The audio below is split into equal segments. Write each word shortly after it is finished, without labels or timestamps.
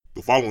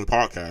The following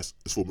podcast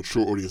is for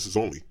mature audiences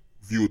only.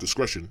 Viewer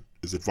discretion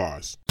is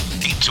advised.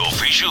 It's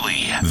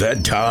officially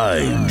that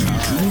time to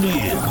tune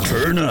in,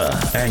 turn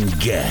up, and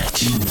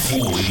get in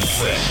full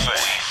effect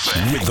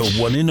with the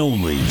one and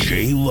only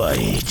Jay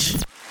Light.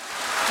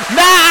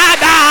 Nah,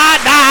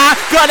 nah, nah,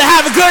 gonna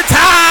have a good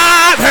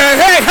time. Hey,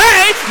 hey,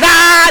 hey.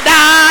 Nah,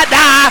 nah,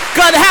 nah,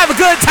 gonna have a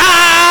good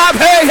time.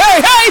 Hey,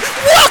 hey, hey.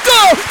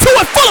 Welcome to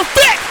A Full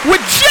Effect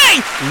with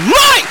Jay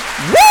Light.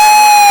 Woo!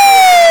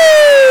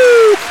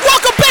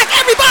 Welcome back,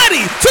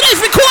 everybody.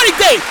 Today's recording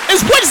date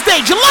is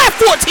Wednesday, July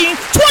 14,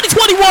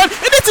 2021,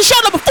 and this is show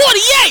number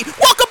 48.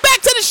 Welcome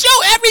back to the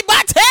show,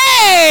 everybody.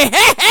 Hey,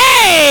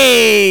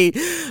 hey.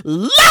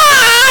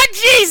 Lord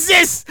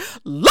Jesus.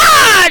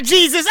 Lord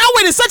Jesus. I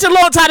waited such a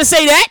long time to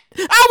say that.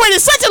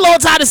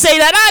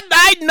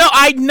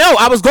 I know.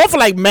 I was going for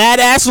like mad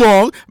ass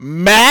long.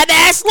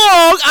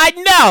 I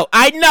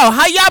know.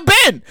 How y'all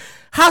been?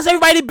 How's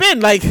everybody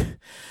been? Like,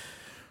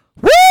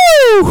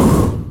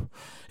 woo!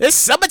 It's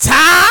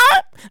summertime.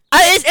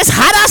 It's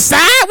hot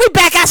outside. We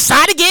back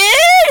outside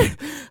again.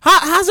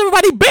 How's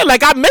everybody been?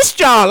 Like, I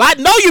missed y'all. I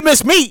know you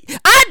missed me.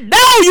 I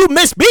know you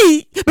missed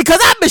me because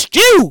I missed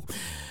you.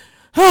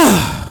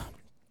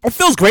 It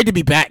feels great to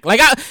be back.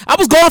 Like, I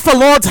was gone for a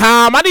long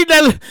time. I need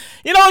to,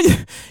 you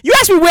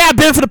asked me where I've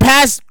been for the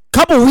past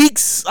couple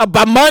weeks, a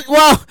month.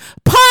 Well,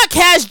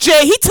 Podcast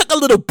Jay, he took a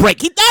little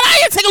break. I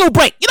didn't take a little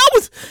break. It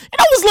was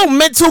a little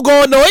mental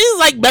going on. He was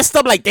like messed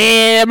up, like,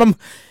 damn, I'm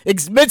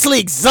mentally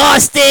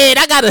exhausted.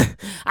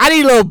 I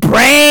need a little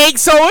break.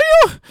 So,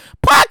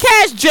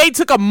 Podcast Jay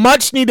took a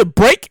much needed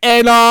break,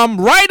 and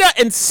writer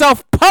and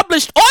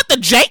self-published author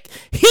Jake,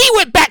 he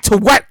went back to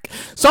work.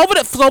 So over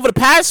the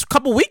past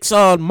couple weeks,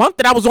 month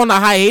that I was on the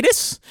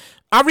hiatus,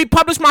 I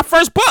republished my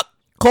first book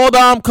called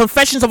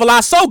Confessions of a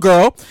Lost Soul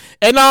Girl,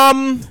 and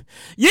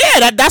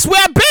that's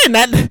where I've been.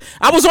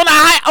 I was on a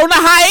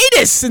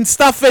hiatus and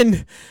stuff,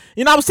 and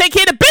I was taking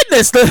care of the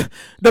business.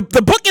 The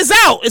book is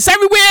out. It's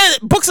everywhere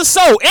books are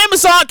sold.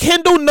 Amazon,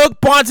 Kindle, Nook,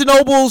 Barnes and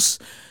Nobles.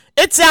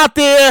 It's out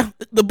there.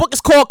 The book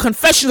is called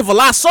Confessions of a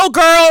Lost Soul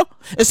Girl.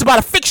 It's about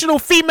a fictional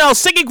female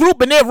singing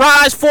group and their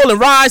fall and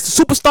rise to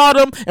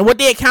superstardom and what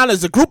they encounter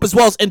as a group as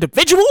well as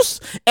individuals.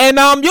 And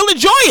you'll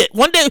enjoy it.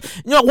 One day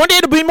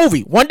it'll be a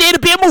movie.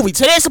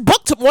 Today it's a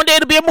book. One day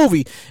it'll be a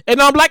movie. And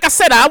like I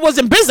said, I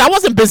wasn't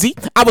busy.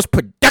 I was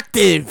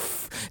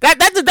productive.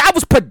 I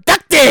was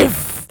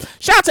productive.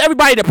 Shout out to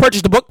everybody that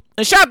purchased the book,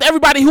 and shout out to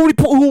everybody who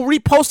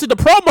reposted the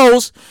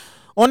promos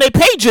on their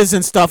pages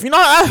and stuff.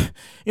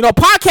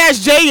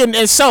 Podcast Jay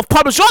and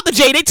self-published author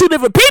Jay, they two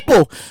different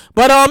people.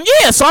 But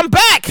so I'm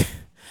back.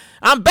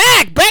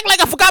 Back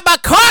like I forgot my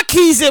car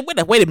keys in. Wait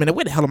a minute,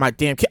 where the hell are my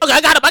damn keys? Okay,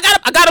 I got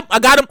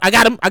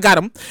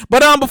them.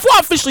 But before I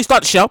officially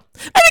start the show,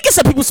 let me give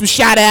some people some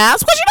shout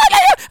outs. Because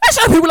that's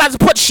how people like to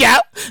put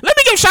shout. Let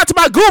me give a shout out to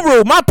my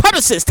guru, my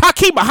publicist,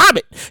 Takeem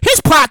Muhammad. His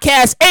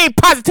podcast, Aim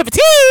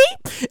Positivity,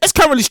 is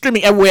currently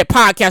streaming everywhere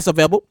podcasts are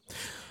available.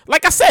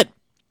 Like I said,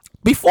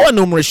 before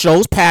numerous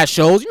shows, past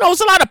shows,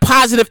 it's a lot of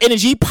positive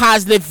energy,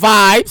 positive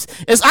vibes.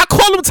 I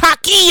call them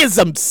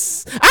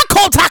Takeisms.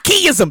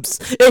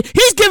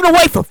 He's giving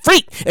away for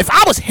free. If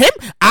I was him,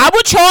 I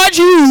would charge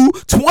you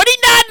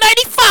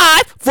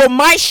 $29.95 for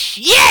my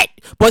shit.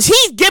 But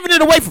he's giving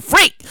it away for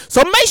free.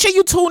 So make sure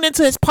you tune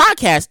into his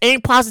podcast,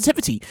 Aim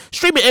Positivity.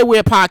 Streaming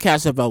everywhere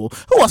podcasts are available.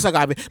 Who else I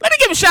got? Let me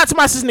give a shout out to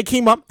my sister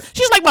Nakima.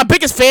 She's like my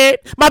biggest fan,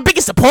 my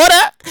biggest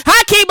supporter.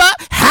 Hi, Kima.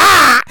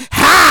 Ha.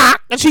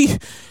 And she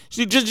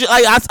just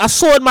I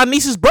saw it my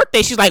niece's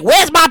birthday. She's like,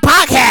 "Where's my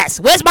podcast?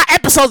 Where's my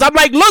episodes?" I'm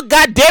like, "Look,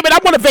 God damn it,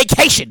 I'm on a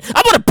vacation.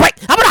 I'm on a break.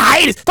 I'm on a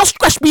hiatus. Don't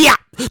stress me out.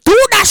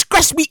 Do not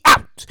stress me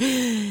out."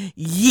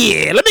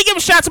 Yeah, let me give a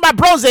shout out to my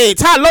bros,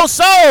 Ty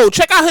Loso.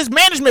 Check out his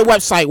management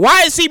website,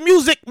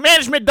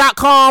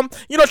 yscmusicmanagement.com.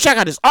 Check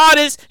out his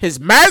artists, his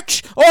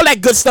merch, all that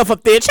good stuff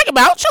up there. Check him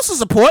out. Show some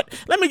support.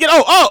 Let me get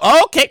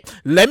okay.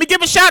 Let me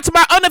give a shout out to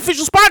my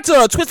unofficial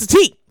sponsor, Twisted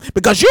Tea.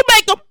 Because you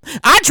make them,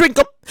 I drink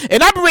them,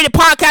 and I bring the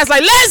podcast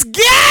like, let's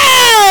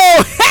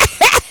go!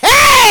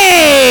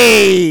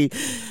 Hey!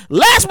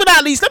 Last but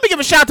not least, let me give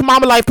a shout out to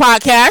Mama Life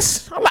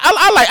Podcast.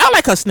 I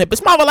like her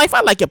snippets. Mama Life,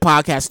 I like your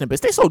podcast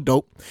snippets. They so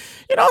dope.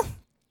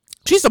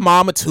 She's a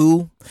mama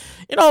too.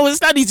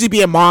 It's not easy to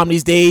be a mom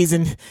these days,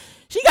 and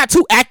she got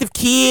 2 active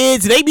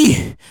kids.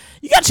 You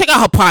gotta check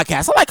out her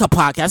podcast. I like her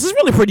podcast. It's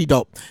really pretty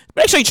dope.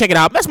 Make sure you check it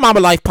out. That's Mama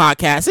Life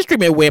Podcast. It's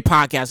streaming where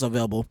podcasts are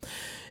available.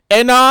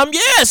 And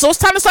so it's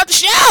time to start the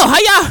show. How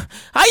y'all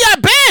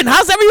been?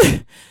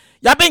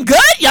 Y'all been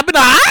good? Y'all been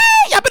alright?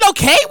 Y'all been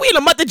okay? We in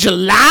the month of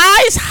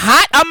July. It's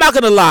hot. I'm not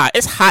gonna lie.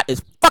 It's hot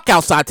as fuck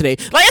outside today.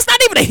 Like, it's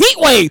not even a heat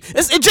wave.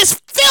 It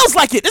just feels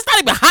like it. It's not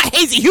even hot,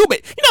 hazy,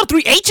 humid.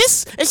 3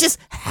 H's? It's just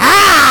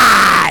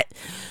hot.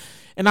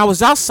 And I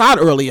was outside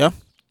earlier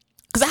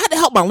because I had to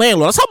help my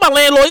landlord. I was helping my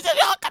landlord.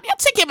 Y'all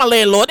take care of my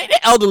landlord. They're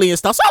elderly and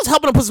stuff. So I was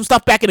helping him put some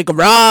stuff back in the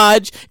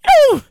garage.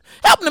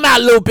 Helping them out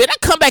a little bit. I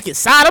come back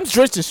inside. I'm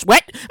drenched in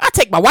sweat. I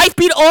take my wife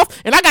beater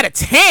off, and I got a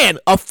tan.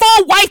 A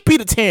full wife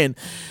beater tan.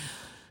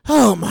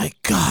 Oh my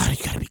God, you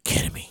gotta be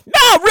kidding me.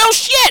 No, real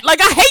shit.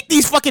 Like, I hate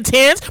these fucking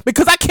tans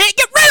because I can't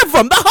get rid of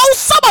them. The whole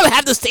summer I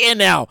have to stay in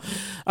now.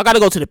 I gotta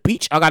go to the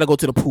beach. I gotta go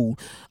to the pool.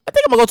 I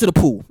think I'm gonna go to the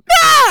pool.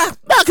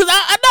 Because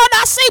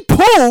I say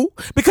pool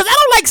because I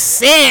don't like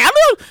sand.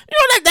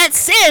 That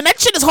sand. That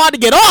shit is hard to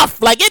get off.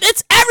 Like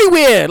it's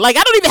everywhere. Like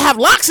I don't even have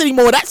locks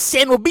anymore. That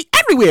sand will be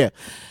everywhere.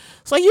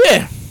 So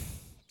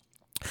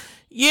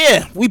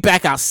yeah, we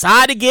back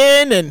outside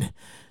again, and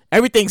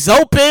everything's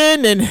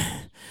open, and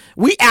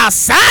we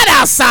outside.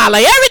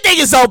 Like everything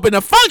is open.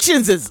 The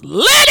functions is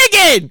lit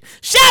again.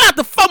 Shout out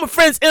to Fun with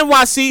Friends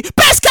NYC,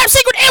 best kept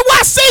secret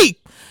NYC.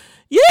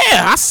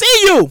 Yeah, I see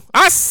you.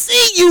 I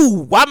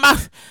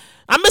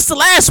missed the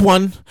last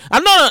one. I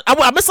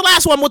missed the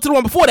last one. Went to the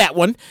one before that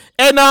one,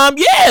 and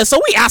yeah.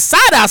 So we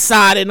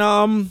outside,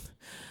 and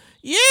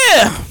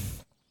yeah.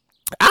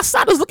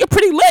 Outside is looking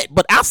pretty lit,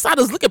 but outside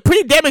is looking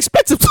pretty damn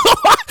expensive.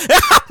 I'm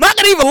not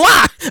gonna even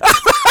lie.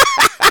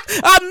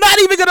 I'm not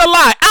even gonna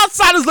lie.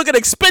 Outside is looking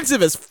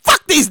expensive as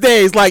fuck these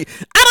days. Like,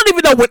 I don't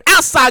even know when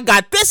outside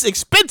got this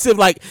expensive.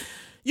 Like,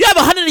 you have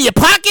 $100 in your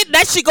pocket,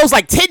 that shit goes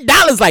like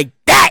 $10 like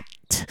that.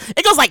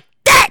 It goes like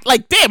that.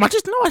 Like, damn, I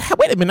just know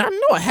wait a minute. I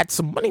know I had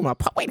some money in my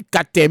pocket. Wait,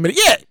 goddamn it.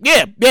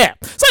 Yeah.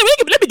 So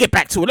let me get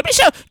back to it. Let me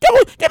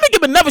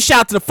give another shout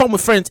out to the Fun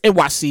with Friends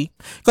NYC,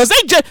 because they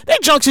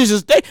junctions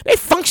is they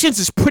functions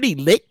is pretty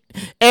lit.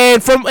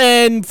 And from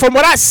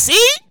what I seen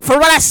for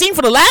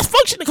the last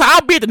function, because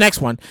I'll be at the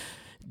next one,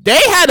 they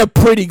had a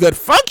pretty good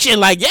function.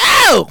 Like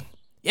yo.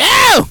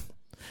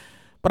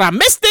 But I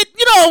missed it.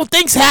 You know,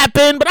 things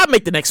happen. But I'll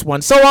make the next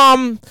one. So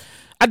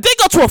I did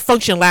go to a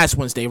function last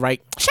Wednesday, right?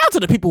 Shout out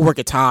to the people who work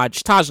at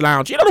Taj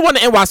Lounge. You know, the one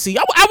in NYC.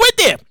 I went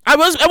there.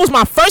 It was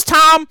my first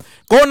time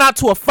going out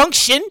to a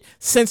function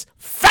since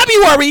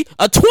February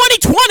of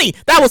 2020.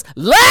 That was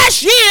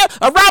last year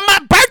around my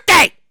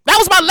birthday. That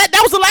was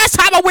the last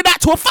time I went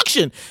out to a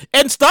function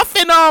and stuff.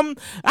 And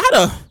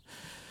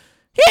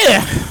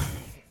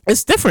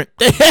it's different.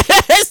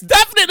 It's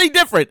definitely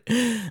different.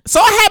 So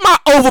I had my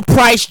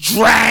overpriced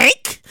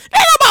drink.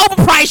 Because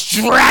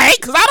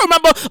I don't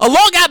remember a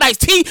Long Island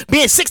iced tea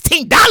being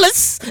 $16. I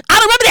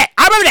don't remember that.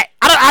 I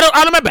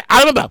don't remember.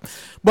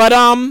 But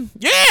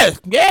yeah,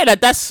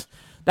 that's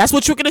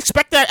what you can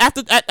expect that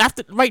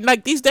after right,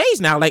 like these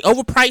days now, like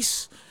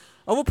overpriced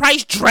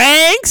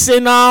drinks.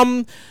 And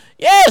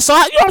yeah, so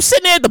I'm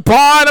sitting there at the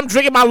bar and I'm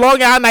drinking my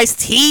Long Island iced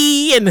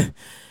tea, and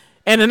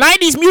the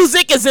 90s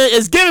music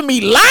is giving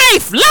me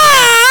life.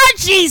 Lord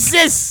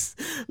Jesus,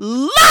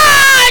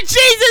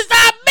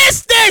 I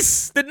missed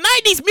this. The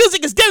 90s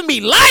music is giving me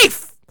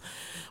life.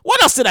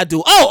 What else did I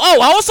do?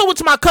 I also went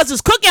to my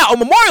cousin's cookout on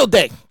Memorial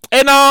Day.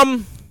 And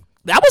that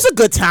was a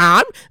good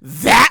time.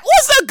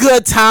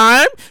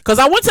 Because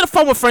I went to the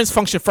Fun with Friends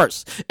function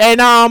first.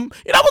 And I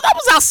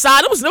was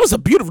outside. The weather was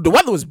beautiful. The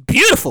weather was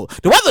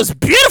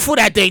beautiful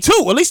that day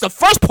too. At least the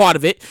first part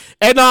of it.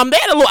 And they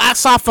had a little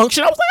outside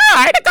function. I was like,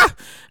 all right,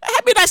 I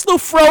had me a nice little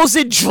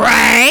frozen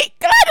drink.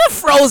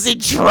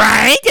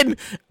 And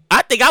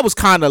I think I was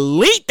kind of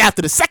leaked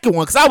after the second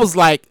one, because I was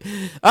like,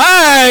 all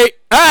right,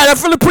 I'm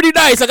feeling pretty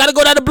nice. I gotta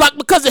go down to block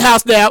my cousin's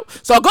house now.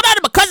 So I go down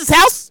to my cousin's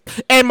house,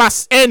 and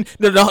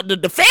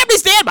the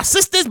family's there, my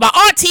sisters, my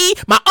auntie,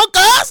 my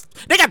uncles.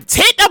 They got the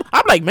tent up.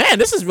 I'm like, man,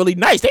 this is really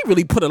nice. They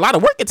really put a lot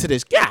of work into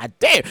this. God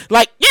damn.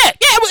 Like, yeah,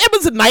 it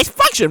was a nice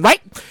function,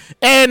 right?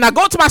 And I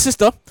go to my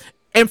sister.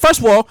 And first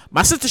of all,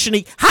 my sister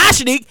Shanique,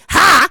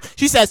 hi.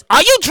 She says, are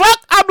you drunk?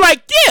 I'm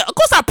like, yeah, of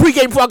course I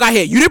pregame before I got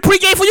here. You didn't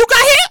pregame before you got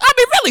here? I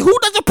mean, really, who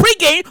doesn't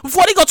pregame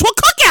before they go to a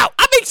cookout?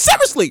 I mean,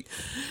 seriously.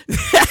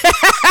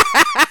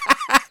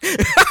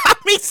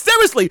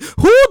 Seriously,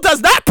 who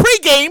does not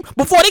pregame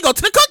before they go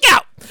to the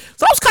cookout?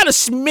 So I was kind of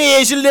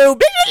smidged a little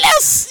bit,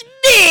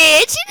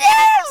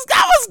 that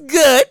was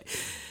good.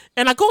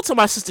 And I go to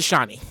my sister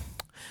Shani.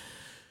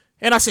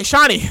 And I say,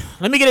 Shawnee,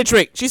 let me get a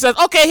drink. She says,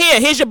 okay,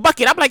 here's your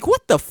bucket. I'm like,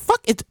 what the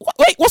fuck? Wait,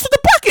 what's with the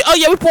bucket? Oh,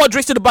 yeah, we pour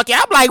drinks in the bucket.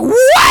 I'm like,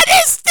 what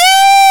is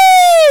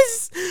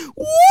this?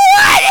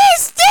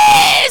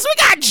 We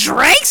got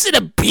drinks in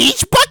a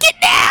beach bucket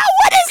now?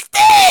 What is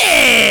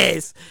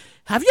this?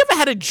 Have you ever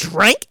had a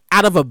drink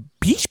out of a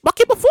beach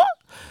bucket before?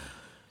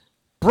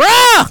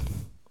 Bruh.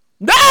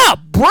 Nah,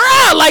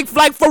 bruh. Like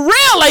for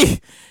real.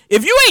 Like,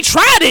 if you ain't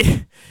tried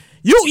it,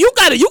 You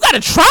gotta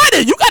try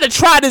this. You gotta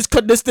try this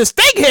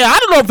thing here. I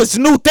don't know if it's a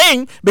new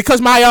thing, because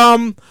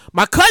my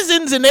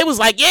cousins, and they was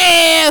like,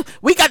 yeah,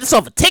 we got this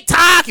off of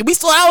TikTok, and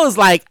I was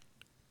like,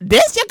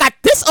 this, you got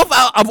this of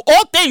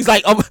all things,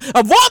 like of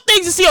all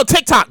things you see on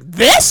TikTok,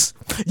 this,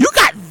 you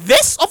got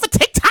this off of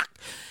TikTok.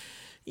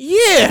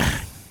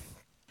 Yeah.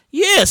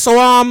 So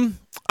I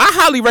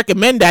highly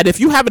recommend that if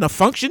you having a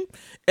function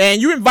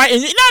and you invite, no,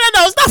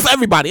 it's not for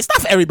everybody.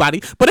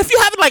 But if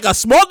you're having like a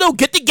small little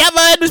get together,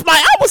 and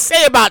I would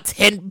say about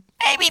 10,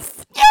 maybe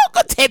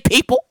good 10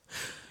 people.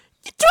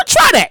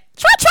 Try that.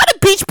 Try the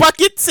beach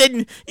buckets,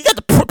 and you got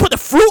to put the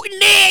fruit in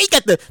there. You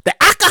got the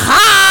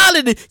alcohol,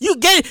 and you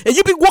get it, and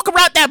you be walking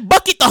around that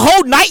bucket the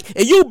whole night,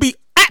 and you'll be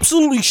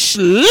absolutely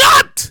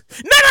slumped.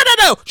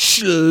 No,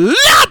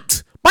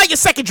 slumped by your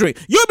second drink.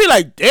 You'll be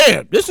like,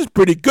 damn, this is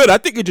pretty good. I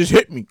think it just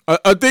hit me.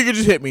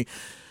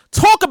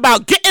 Talk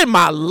about getting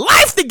my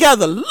life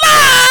together.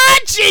 Lord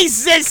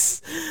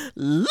Jesus.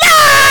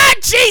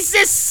 Lord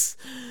Jesus.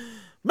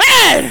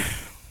 Man.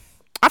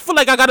 I feel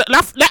like they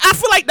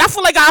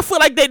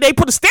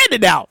put a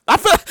standard out. I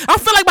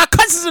feel like my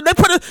cousins they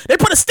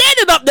put a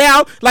standard up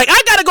now. Like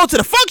I gotta go to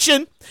the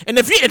function, and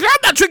if I'm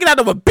not drinking out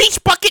of a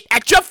beach bucket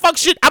at your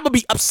function, I'm gonna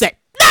be upset.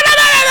 No,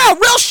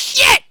 real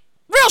shit.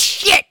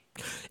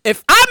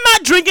 If I'm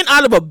not drinking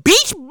out of a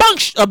beach tongue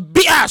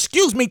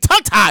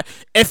tied.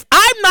 If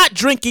I'm not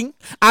drinking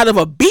out of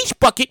a beach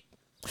bucket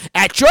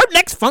at your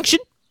next function,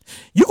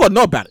 you gonna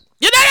know about it.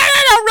 No,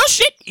 real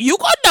shit. You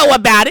gonna know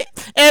about it.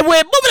 And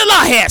we're moving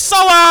along here. So,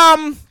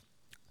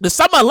 the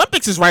Summer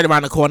Olympics is right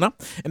around the corner,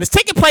 and it's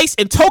taking place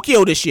in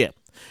Tokyo this year.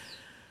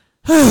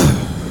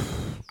 I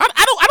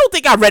don't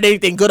think I read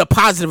anything good or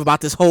positive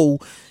about this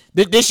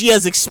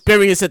year's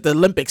experience at the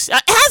Olympics.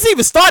 It hasn't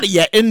even started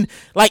yet, and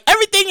like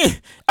everything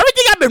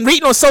I've been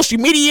reading on social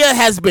media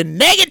has been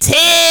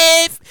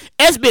negative.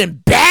 It's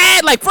been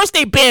bad. Like first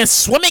they banned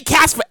swimming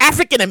caps for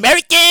African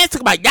Americans.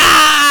 Talking about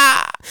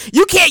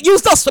you can't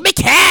use those swimming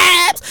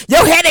caps.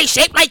 Your head ain't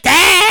shaped like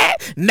that.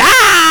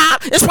 Nah,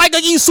 it's probably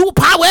gonna give you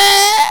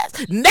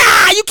superpowers.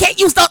 Nah, you can't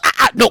use those.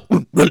 No.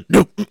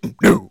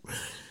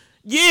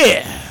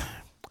 Yeah.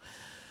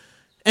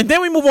 And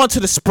then we move on to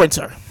the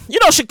sprinter. You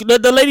know,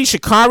 the lady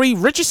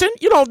Sha'Carri Richardson.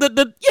 You know,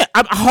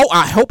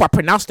 I hope I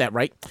pronounced that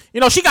right.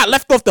 You know, she got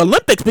left off the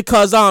Olympics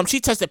because she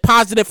tested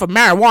positive for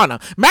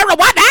marijuana.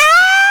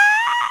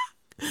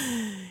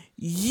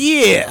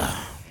 Yeah.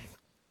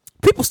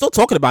 People still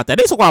talking about that.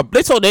 They told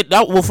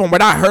that from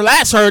what I heard,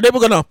 they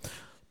were gonna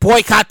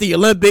boycott the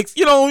Olympics.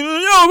 You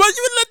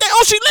let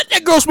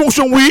that girl smoke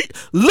some weed.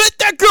 Let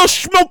that girl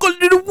smoke a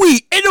little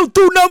weed. Ain't no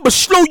do nothing but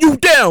slow you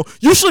down.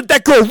 You should let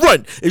that girl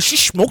run. If she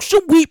smokes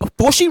some weed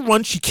before she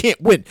runs, she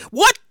can't win.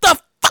 What the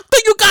fuck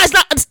do you guys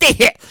not understand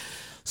here?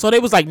 So they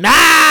was like,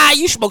 nah,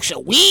 you smoke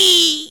some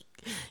weed.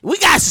 We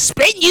gotta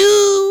suspend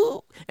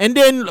you. And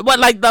then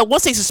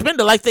once they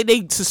suspended her,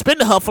 they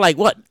suspended her for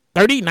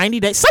 30, 90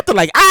 days, something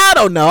like, I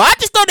don't know. I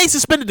just know they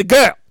suspended the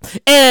girl.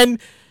 And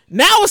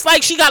now it's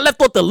like she got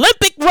left off the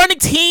Olympic running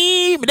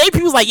team. And they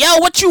people's like, yo,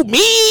 what you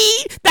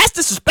mean? That's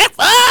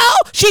disrespectful.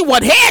 She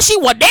won here, she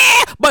won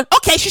there. But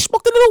okay, she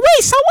smoked a little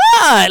weed. So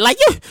what?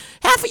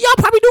 Half of y'all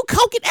probably do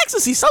coke and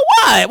ecstasy. So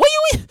what?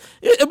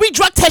 If we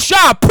drug test y'all,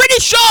 I'm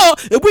pretty sure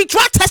if we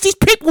drug test these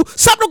people,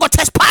 something gonna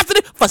test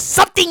positive for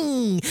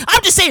something.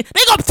 I'm just saying,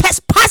 they gonna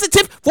test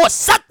positive for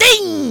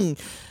something.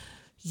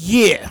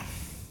 Yeah.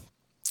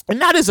 And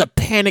now there's a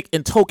panic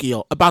in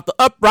Tokyo about the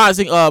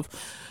uprising of...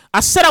 I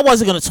said I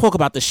wasn't going to talk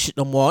about this shit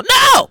no more.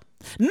 No,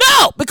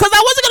 because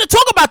I wasn't going to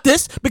talk about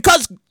this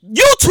because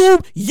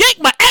YouTube yanked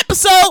my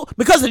episode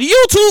because of the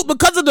YouTube,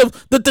 because of the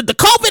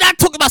COVID. I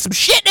talked about some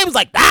shit. They was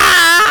like,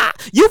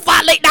 you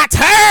violate that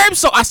term.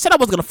 So I said I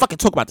wasn't going to fucking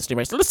talk about this thing,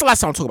 right? So this is the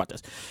last time I talk about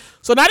this.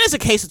 So now there's a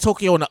case in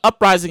Tokyo in the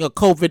uprising of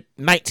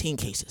COVID-19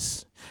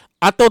 cases.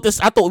 I thought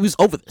we was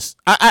over this.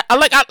 I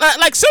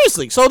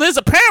seriously. So there's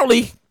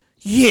apparently,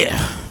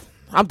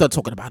 I'm done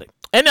talking about it.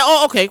 And then,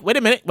 okay, wait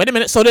a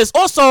minute. So there's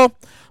also,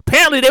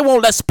 apparently they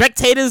won't let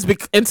spectators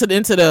into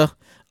the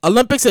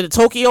Olympics in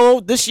Tokyo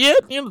this year.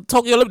 You know,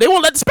 Tokyo Olympics, they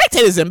won't let the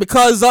spectators in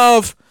because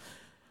of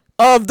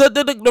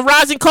the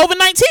rising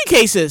COVID-19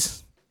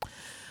 cases.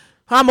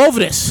 I'm over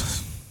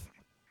this.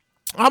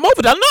 No,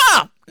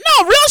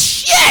 real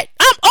shit.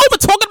 I'm over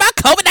talking about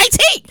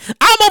COVID-19.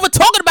 I'm over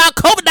talking about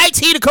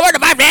COVID-19, the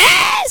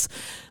coronavirus.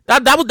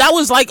 That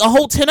was like a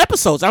whole 10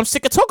 episodes. I'm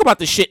sick of talking about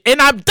this shit, and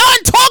I'm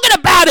done talking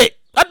about it.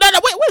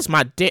 Where's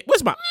my dick?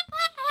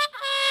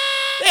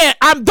 Yeah,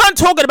 I'm done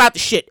talking about the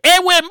shit.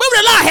 And we're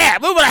moving along here.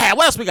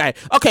 What else we got?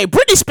 Okay,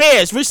 Britney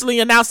Spears recently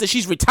announced that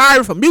she's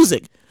retiring from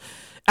music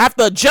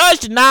after a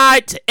judge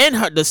denied to end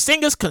the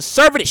singer's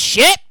conservative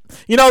shit.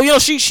 You know,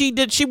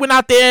 she went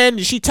out there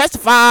and she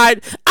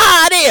testified.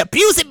 They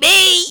abusing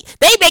me.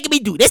 They making me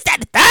do this, that,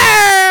 and the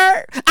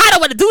third. I don't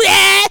want to do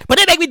that, but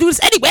they make me do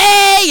this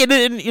anyway.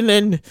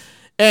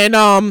 And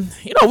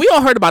we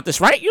all heard about this,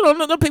 right?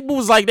 The people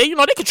was like, they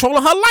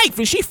controlling her life,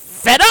 and she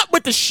fed up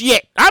with the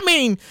shit. I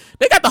mean,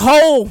 they got the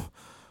whole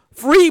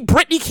Free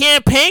Britney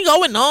campaign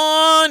going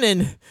on,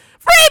 and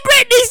Free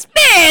Britney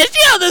Spears,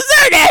 you don't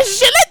deserve that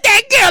shit. Let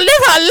that girl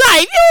live her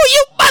life.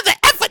 You mother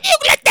effer, you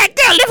let that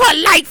girl live her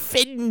life.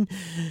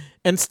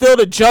 And still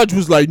the judge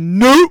was like,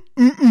 no,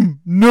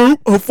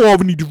 her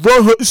father need to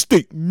run her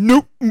estate.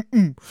 No.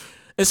 And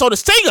so the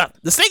singer,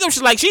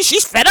 she's like,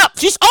 she's fed up.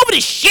 She's over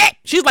this shit.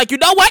 She's like, you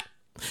know what?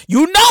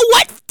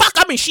 Fuck,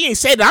 I mean, she ain't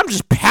said that. I'm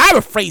just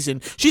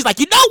paraphrasing. She's like,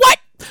 you know what?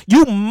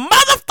 You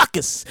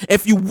motherfuckers,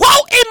 if you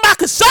won't end my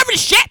conservative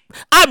shit,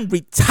 I'm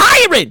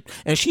retiring.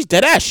 And she's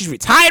dead ass. She's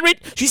retiring.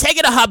 She's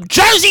hanging her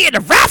jersey in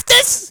the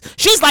rafters.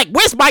 She's like,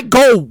 where's my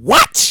gold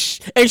watch?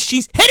 And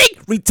she's hitting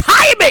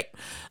retirement.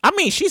 I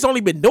mean, she's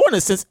only been doing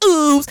this since,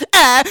 oops,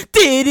 I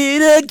did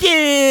it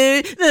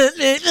again.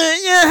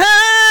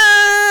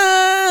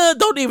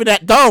 Don't.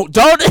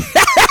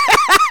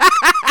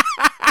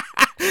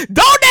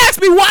 Don't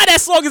ask me why that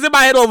song is in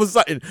my head all of a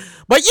sudden.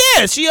 But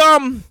yeah, she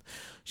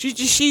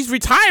she's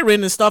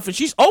retiring and stuff, and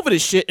she's over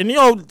this shit. And you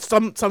know,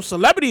 some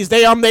celebrities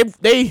they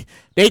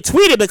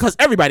tweeted, because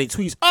everybody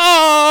tweets,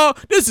 oh,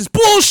 this is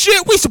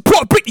bullshit. We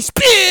support Britney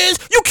Spears.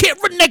 You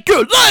can't run that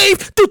girl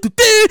life.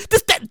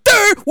 This, that, and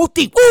third.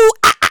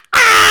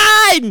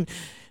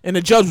 And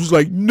the judge was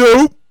like,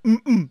 nope,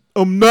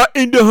 I'm not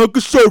into her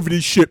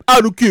conservatorship.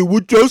 I don't care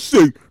what y'all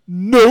say.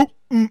 Nope,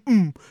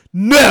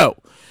 no.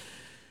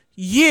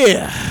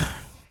 Yeah.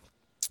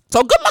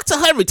 So good luck to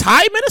her in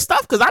retirement and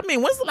stuff. Because I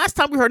mean, when's the last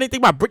time we heard anything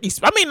about Britney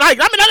Spears? No.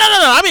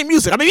 I mean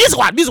music. Music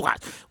wise.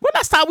 When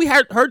last time we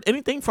heard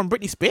anything from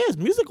Britney Spears,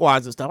 music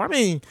wise and stuff? I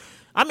mean,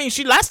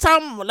 she last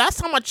time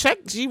I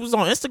checked, she was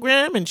on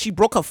Instagram and she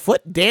broke her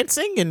foot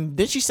dancing, and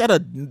then she set a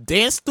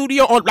dance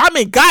studio on. I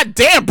mean,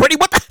 goddamn, Britney,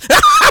 what the?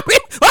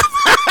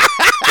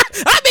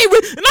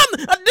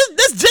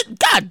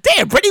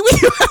 Goddamn, Britney,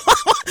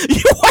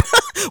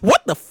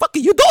 what the fuck are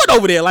you doing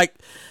over there? Like,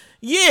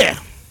 yeah.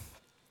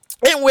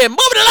 And we're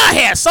moving along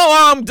here.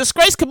 So,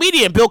 disgraced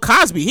comedian Bill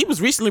Cosby, he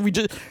was recently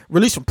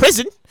released from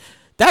prison.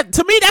 That,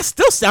 to me, that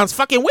still sounds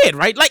fucking weird,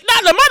 right? Like,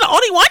 am I the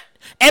only one?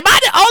 Am I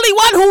the only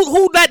one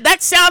who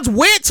that sounds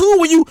weird too?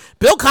 When you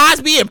Bill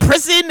Cosby in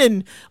prison,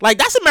 and like,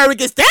 that's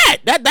America's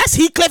Dad. That's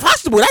Heathcliff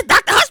Huxtable. That's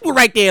Dr. Huxtable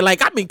right there.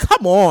 Like, I mean,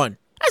 come on,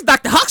 that's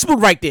Dr. Huxtable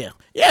right there.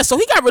 Yeah, so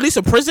he got released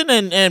from prison,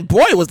 and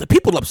boy, was the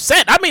people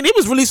upset. I mean, he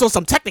was released on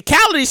some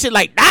technicality shit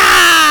like,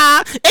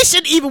 nah, it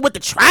shouldn't even with the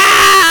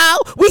trial.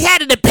 We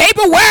had it in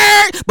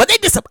paperwork, but they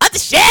did some other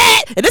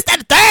shit, and this, that,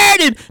 and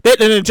the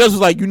third. And the judge was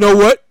like, you know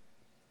what?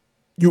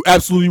 You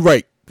absolutely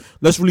right.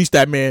 Let's release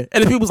that man.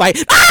 And the people was like,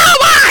 oh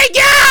my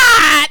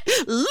God!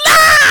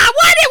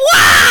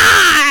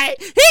 Why?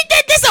 He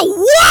did this,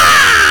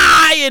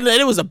 why? And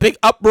it was a big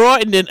uproar,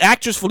 and then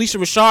actress Felicia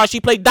Rashad, she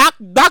played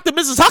Dr.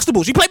 Mrs.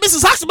 Huxtable. She played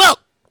Mrs. Huxtable.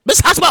 Miss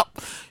Huxtable,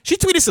 she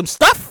tweeted some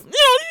stuff. You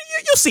know,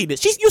 you'll see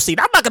this. You'll see.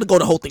 I'm not gonna go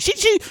the whole thing.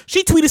 She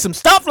tweeted some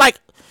stuff like,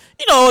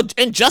 you know,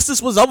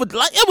 injustice was over.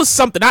 Like, it was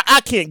something.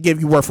 I can't give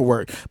you word for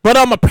word. But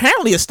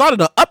apparently it started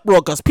an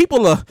uproar because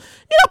people are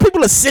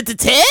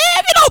sensitive.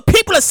 You know,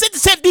 people are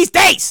sensitive these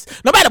days.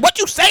 No matter what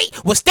you say,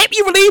 what statement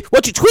you release,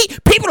 what you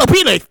tweet, people are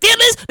being their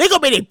feelings. They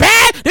gonna be they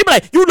bad. They be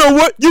like, you know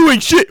what? You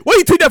ain't shit. What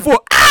you tweet that for? Oh,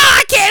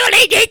 I can't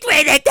believe you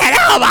tweeted that.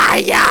 Oh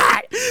my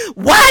God.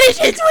 Why did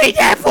you tweet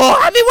that for?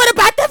 I mean, what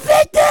about the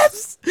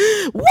victims?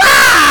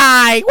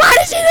 Why? Why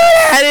did you do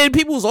that? And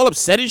people was all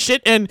upset and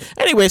shit. And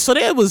anyway, so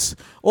there was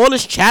all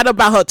this chatter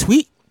about her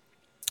tweet.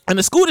 And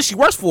the school that she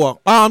works for,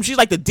 she's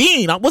like the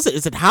dean.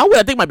 Is it Howard? I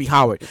think it might be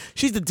Howard.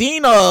 She's the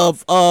dean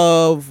of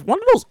one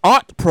of those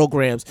art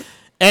programs.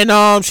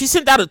 And she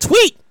sent out a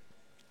tweet.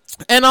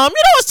 And you know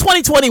it's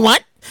 2021.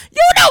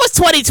 You know it's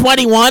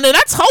 2021. And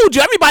I told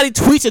you, everybody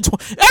tweets.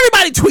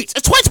 Everybody tweets.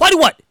 It's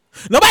 2021.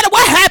 No matter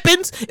what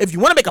happens, if you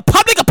want to make a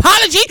public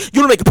apology,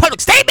 you want to make a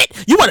public statement,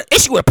 you want to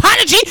issue an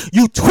apology,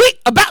 you tweet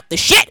about the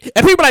shit.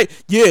 And people are like,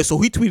 yeah, so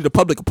he tweeted a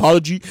public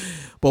apology,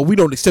 but we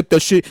don't accept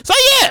that shit. So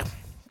yeah,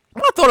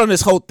 my thought on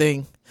this whole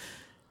thing,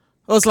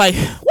 I was like,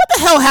 what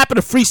the hell happened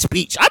to free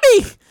speech? I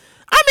mean,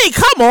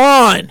 come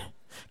on.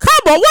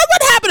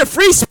 What happened to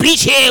free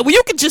speech here? Where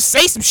you can just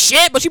say some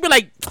shit, but you be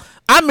like,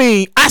 I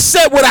mean, I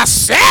said what I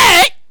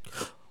said.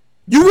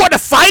 You want to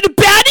fight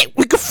about it?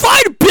 We can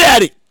fight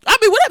about it. I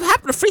mean, whatever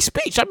happened to free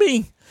speech? I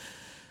mean,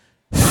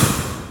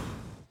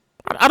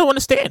 I don't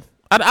understand.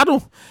 I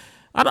don't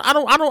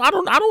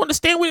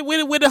understand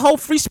where the whole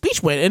free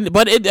speech went.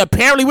 But it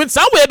apparently went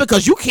somewhere,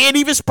 because you can't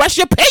even express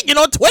your opinion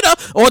on Twitter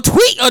or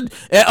tweet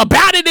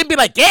about it and be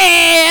like,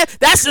 yeah,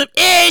 that's some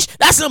ish,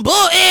 that's some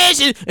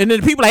bull-ish. And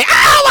then people like,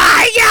 oh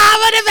my God,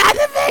 what about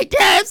the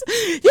victims?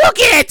 You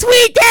can't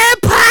tweet that.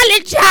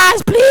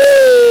 Apologize,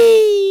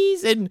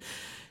 please. And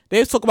they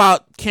was talking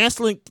about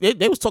canceling.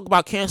 They was talking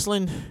about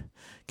canceling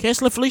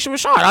Felicia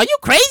Rashad. Are you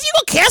crazy? You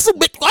gonna cancel?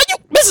 Are you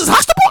Mrs.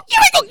 Huxtable? You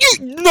ain't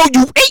gonna. No,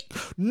 you ain't.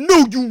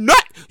 No, you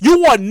not.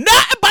 You are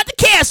not about to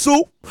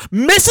cancel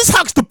Mrs.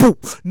 Huxtable.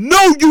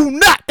 No, you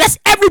not. That's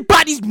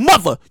everybody's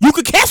mother. You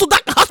can cancel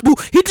Dr. Huxtable.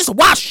 He just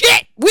wild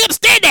shit. We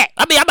understand that.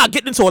 I mean, I'm not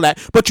getting into all that.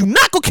 But you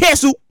not gonna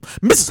cancel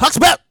Mrs.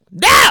 Huxtable.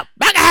 No,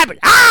 not gonna happen.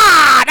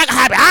 Not gonna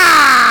happen.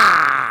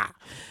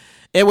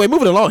 Anyway,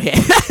 moving along here.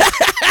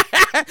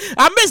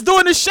 I miss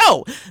doing this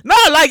show. No,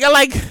 like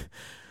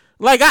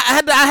I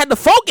had to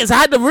focus. I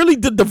had to really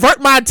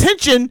divert my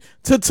attention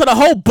to the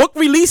whole book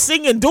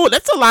releasing and do it.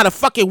 That's a lot of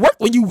fucking work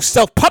when you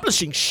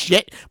self-publishing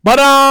shit. But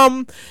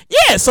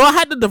yeah, so I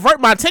had to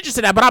divert my attention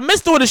to that. But I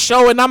missed doing the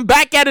show, and I'm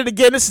back at it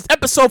again. This is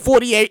episode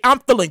 48. I'm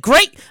feeling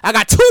great. I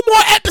got 2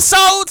 more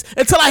episodes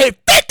until I hit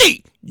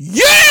 50.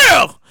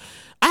 Yeah!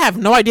 I have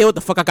no idea what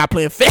the fuck I got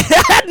playing 50.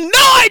 I had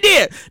no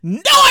idea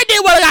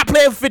what I got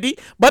playing 50.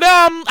 But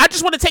I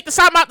just want to take the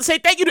time out to say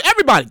thank you to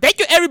everybody. Thank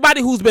you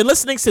everybody who's been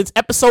listening since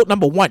episode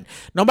number 1.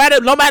 No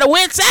matter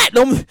where it's at.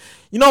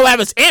 You know,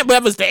 whether it's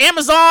the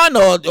Amazon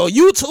or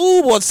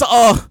YouTube or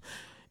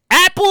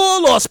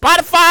Apple or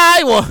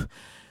Spotify or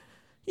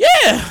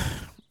yeah.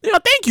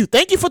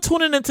 Thank you for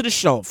tuning into the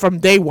show from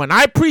day one.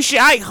 I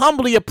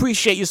humbly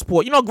appreciate your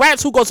support.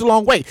 Gratitude goes a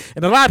long way,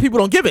 and a lot of people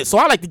don't give it, so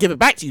I like to give it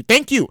back to you.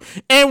 Thank you.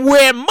 And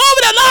we're moving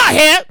along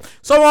here.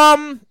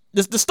 So,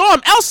 the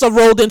storm Elsa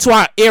rolled into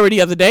our area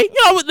the other day.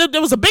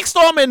 There was a big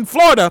storm in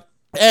Florida,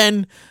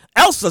 and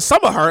Elsa,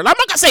 some of her, I'm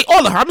not gonna say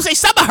all of her, I'm gonna say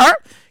some of her,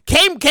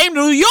 came to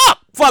New York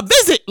for a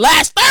visit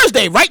last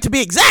Thursday, right, to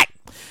be exact.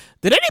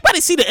 Did anybody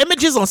see the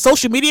images on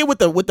social media with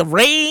the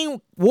rain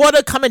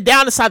water coming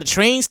down inside the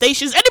train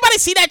stations? Anybody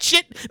see that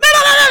shit?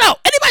 No.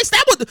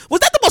 Was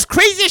that the most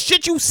craziest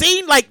shit you've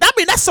seen?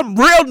 That's some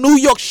real New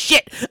York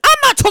shit. I'm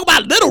not talking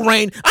about little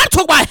rain. I'm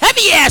talking about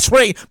heavy ass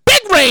rain,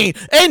 big rain,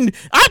 and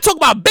I'm talking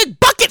about big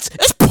buckets.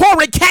 It's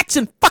pouring cats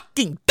and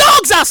fucking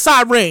dogs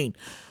outside rain.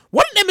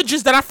 One of the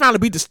images that I found to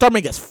be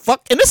disturbing as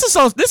fuck, and this is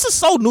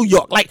so New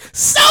York,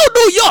 so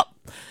New York.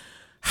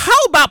 How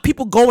about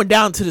people going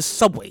down to the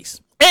subways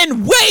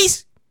and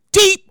waist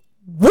deep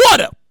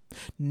water?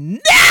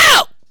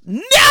 No,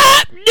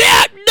 not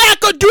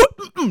gonna do it.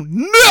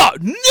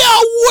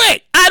 No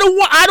way.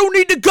 I don't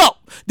need to go.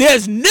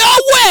 There's no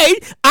way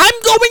I'm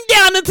going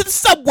down into the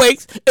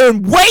subways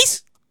and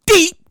waist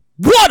deep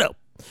water.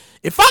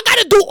 If I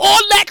gotta do all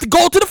that to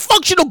go to the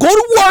function or go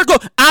to work,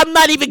 I'm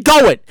not even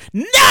going.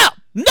 No,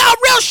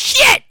 real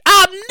shit.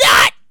 I'm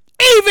not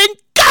even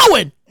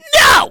going.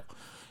 No.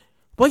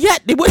 But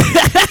yet they would.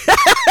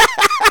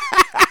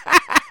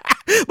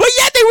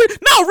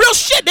 No, real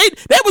shit.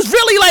 They was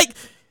really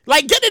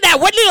like getting that.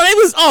 What they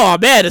was? Oh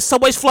man, the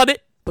subway's flooded.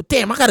 But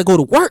damn, I gotta go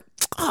to work.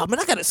 Oh man,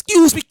 I gotta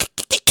excuse me.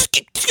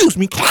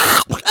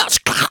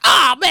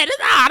 Oh man,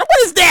 what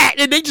is that?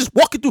 And they just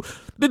walking through.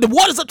 The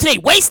water's up to their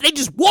waist. They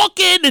just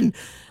walking and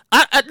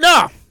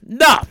no.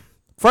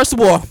 First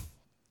of all,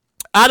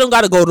 I don't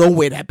gotta go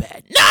nowhere that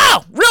bad.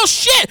 No, real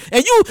shit.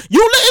 And you,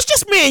 it's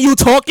just me and you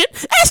talking.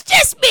 It's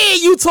just me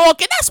and you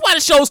talking. That's why the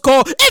show's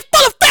called In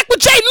Full Effect with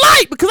Jay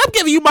Light, because I'm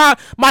giving you my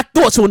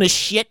thoughts on this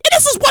shit. And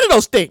this is one of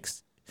those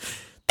things.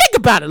 Think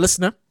about it,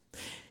 listener.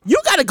 You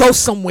gotta go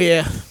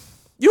somewhere.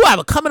 You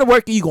either coming to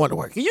work or you going to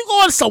work. And you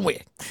going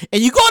somewhere.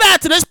 And you go down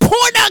to this,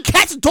 pouring down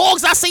cats and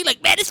dogs. I see,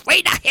 man, it's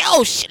rain out here.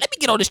 Oh, shit, let me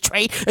get on this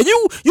train. And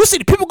you see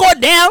the people going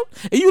down.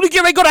 And you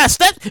get ready to go down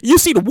steps. And you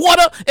see the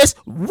water. It's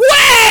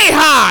way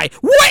high.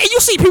 And you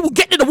see people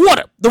getting in the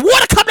water. The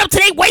water coming up to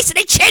their waist and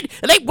they chin.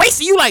 And they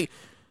wasting you like,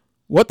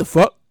 what the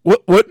fuck?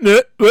 What?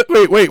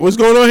 Wait, what's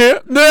going on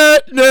here? No.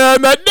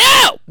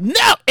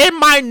 In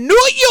my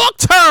New York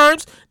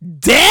terms,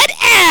 dead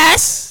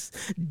ass,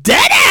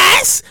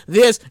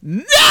 there's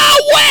no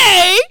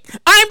way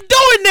I'm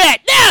doing that.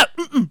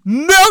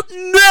 No,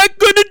 not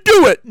gonna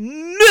do it.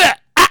 No,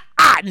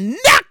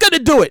 not gonna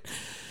do it.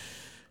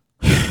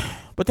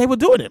 But they were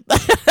doing it. Bro,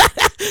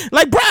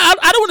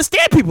 I don't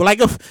understand people.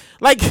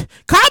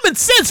 Common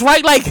sense,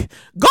 right?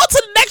 Go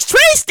to the next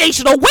train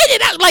station or wait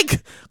it out.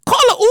 Call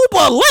an Uber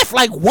or Lyft.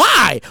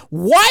 Why?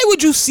 Why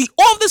would you see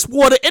all this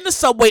water in the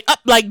subway up,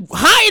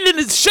 higher than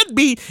it should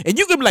be, and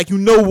you can be like, you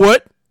know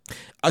what?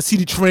 I see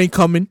the train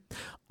coming.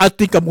 I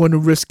think I'm going to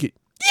risk it.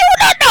 You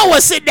don't know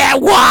what's in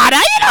that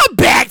water.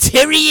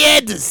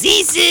 Bacteria,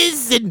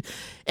 diseases, and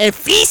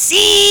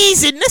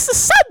feces, and this is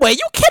subway.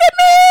 You kidding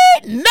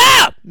me?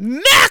 No,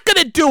 not going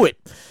to do it.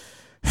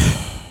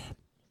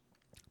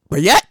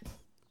 But yet,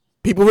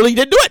 people really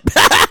did do it.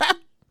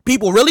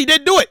 People really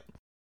did do it.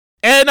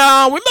 And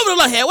we're moving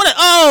along here.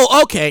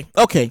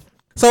 Okay.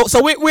 So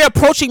we're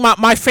approaching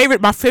my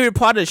favorite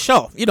part of the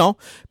show.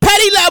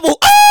 Petty level.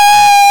 Oh,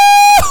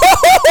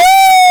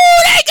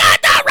 they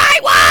got the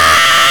right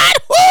one.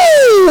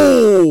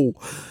 Woo!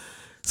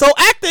 So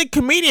actor and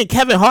comedian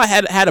Kevin Hart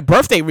had a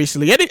birthday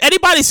recently.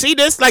 Anybody see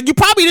this? You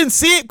probably didn't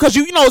see it because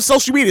it's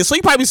social media, so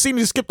you probably seen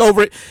it and skipped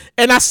over it.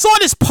 And I saw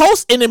this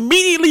post and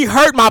immediately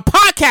heard my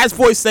podcast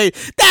voice say,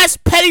 "That's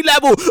petty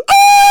level."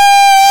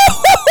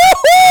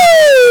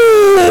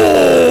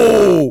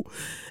 Oh!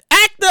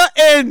 Actor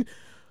and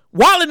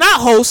Wild 'N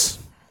Out host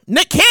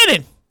Nick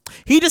Cannon.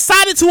 He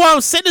decided to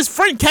send his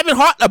friend Kevin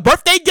Hart a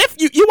birthday gift.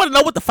 You want to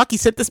know what the fuck he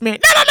sent this man?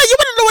 No. You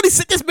want to know what he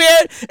sent this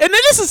man? And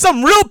then this is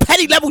some real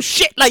petty level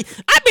shit.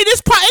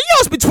 This part,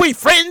 it's between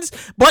friends,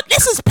 but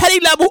this is petty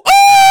level.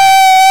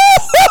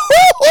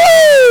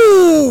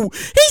 Oh!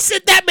 He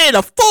sent that man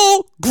a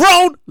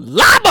full-grown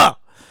llama.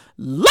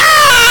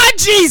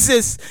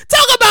 Jesus!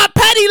 Talk about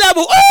petty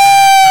level.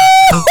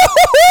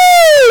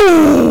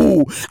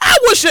 Oh! I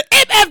wish an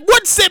MF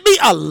would send me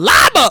a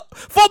llama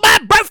for my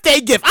birthday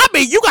gift.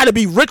 You gotta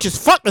be rich as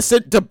fuck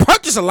to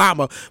purchase a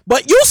llama.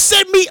 But you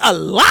send me a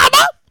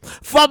llama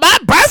for my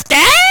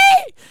birthday?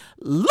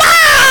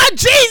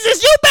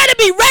 Jesus, you better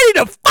be ready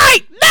to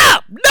fight. No.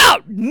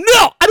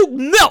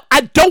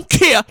 I don't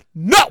care.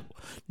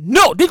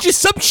 No, did you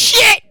some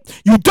shit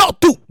you don't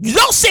do? You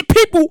don't send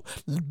people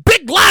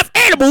big live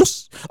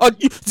animals.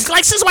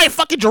 Send somebody a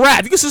fucking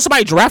giraffe. You can send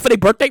somebody a giraffe for their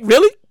birthday?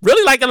 Really?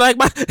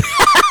 My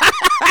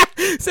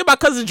Send my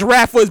cousin a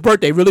giraffe for his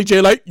birthday. Really, Jay?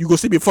 Like, you gonna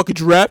send me a fucking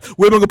giraffe?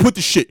 Where am I gonna put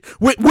the shit?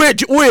 Where?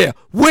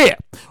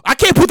 I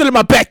can't put that in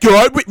my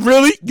backyard. Wait,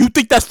 really? You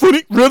think that's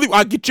funny? Really?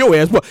 I'll get your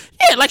ass. Well,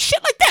 yeah, like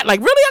shit like that. Like,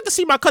 really? I can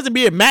see my cousin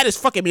being mad as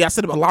fucking me. I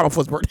sent him a llama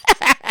for his birthday.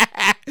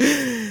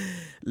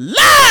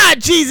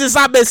 Lord Jesus,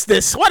 I missed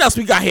this. What else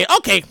we got here?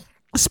 Okay,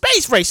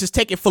 space race is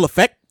taking full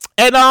effect.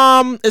 And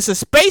it's a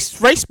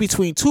space race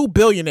between two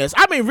billionaires.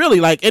 I mean, really,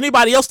 like,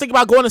 anybody else thinking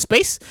about going to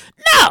space?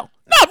 No,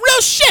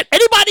 real shit.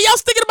 Anybody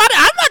else thinking about it?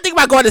 I'm not thinking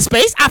about going to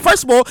space.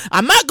 First of all,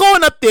 I'm not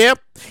going up there.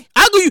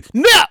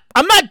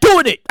 I'm not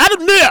doing it. I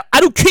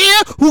don't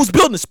care who's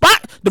building the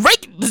spot, the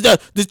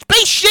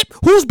spaceship,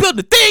 who's building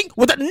the thing.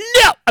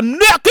 No, I'm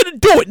not gonna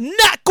do it.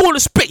 Not going to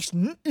space.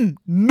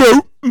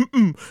 No.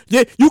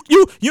 Yeah,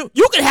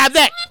 you can have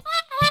that.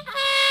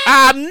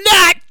 I'm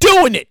not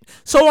doing it.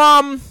 So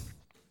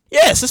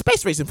yeah, it's a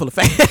space race in full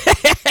effect.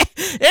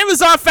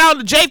 Amazon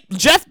founder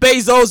Jeff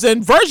Bezos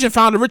and Virgin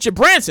founder Richard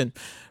Branson.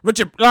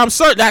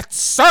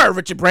 Sir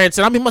Richard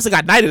Branson. I mean, he must have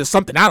got knighted or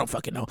something. I don't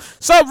fucking know.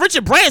 So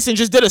Richard Branson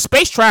just did a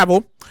space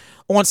travel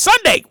on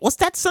Sunday. What's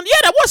that Sunday?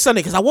 Yeah, that was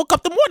Sunday because I woke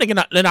up the morning and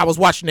I was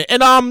watching it.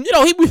 And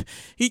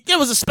he there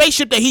was a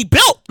spaceship that he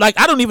built. Like,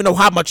 I don't even know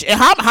how much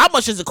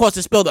does it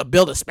cost to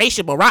build a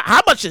spaceship? Or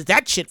how much does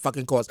that shit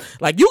fucking cost?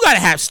 Like, you gotta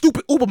have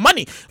stupid Uber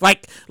money.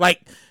 Like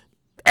like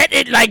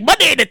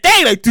money in the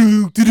thing, like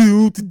do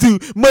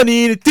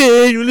money in the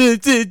thing, you know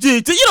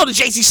the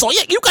Jay-Z song.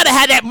 Yeah, you gotta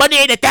have that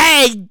money in the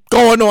thing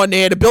going on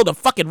there to build a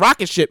fucking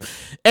rocket ship.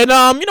 And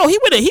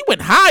he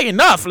went high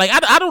enough. Like,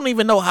 I don't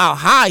even know how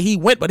high he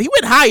went, but he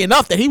went high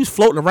enough that he was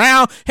floating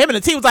around. Him and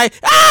the team was like,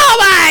 oh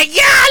my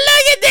god,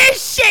 look at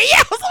this shit.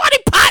 Yo, somebody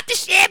pop the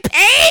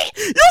champagne.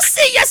 You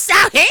see us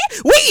out here?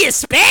 We in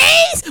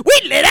space.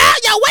 We lit out.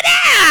 Yo, what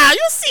up?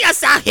 You see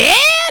us out here?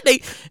 They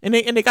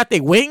got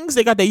their wings.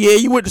 They got their, yeah,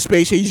 you went to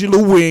space. Here's your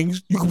little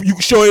wings. You can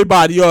show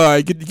everybody. All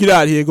right, get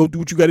out of here. Go do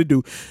what you got to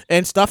do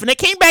and stuff. And they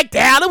came back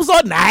down. It was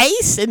all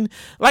nice. And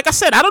like I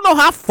said, I don't know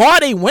how far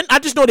they went. I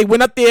just know they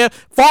went up there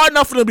far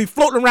enough for them to be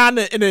floating around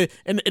in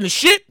the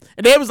shit.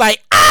 And they was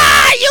like,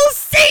 you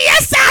see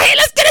us out here?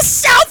 Let's get a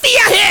selfie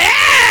out here.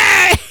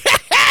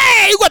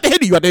 Hey, you got the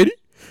hitty? You got the hitty?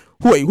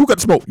 Who got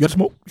the smoke? You got the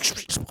smoke?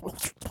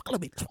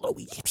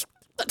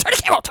 Turn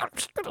the camera on.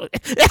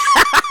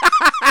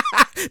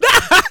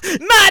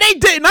 Nah, they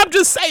didn't. I'm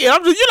just saying.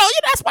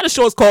 That's why the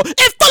show is called In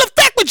Full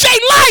Effect with Jay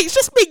Light. It's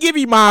just me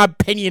giving my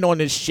opinion on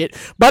this shit.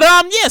 But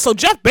yeah. So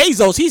Jeff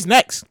Bezos, he's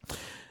next.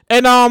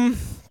 And my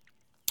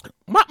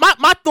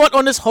thought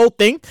on this whole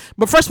thing.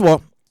 But first of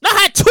all, I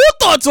had two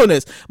thoughts on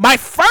this. My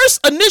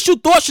first initial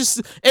thought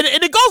and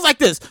it goes like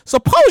this.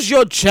 Suppose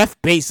you're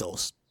Jeff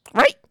Bezos,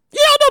 right?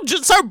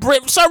 Sir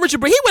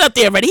Richard, he went up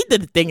there already. He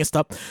did the thing and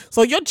stuff.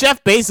 So you're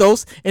Jeff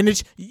Bezos, and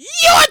it's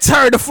your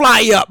turn to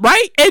fly up,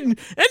 right? And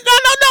no,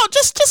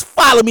 just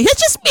follow me.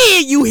 It's just me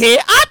and you here.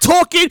 I'm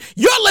talking,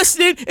 you're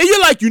listening, and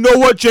you're like, you know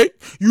what, Jay?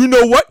 You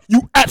know what?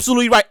 You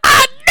absolutely right.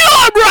 I know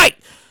I'm right.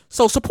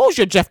 So suppose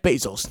you're Jeff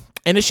Bezos,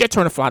 and it's your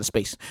turn to fly to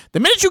space. The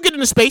minute you get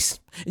into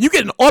space, you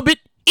get in orbit.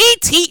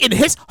 E.T. and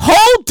his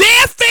whole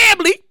damn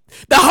family.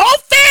 The whole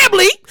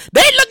family,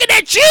 they looking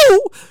at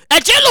you,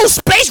 at your little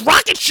space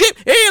rocket ship,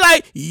 and you're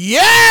like,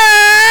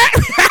 yeah,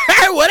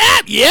 what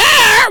up?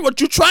 Yeah, what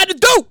you trying to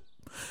do?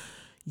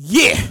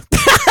 Yeah.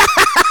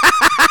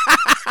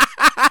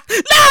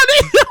 No,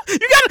 you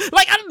gotta,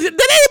 like, did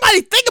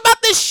anybody think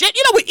about this shit?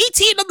 With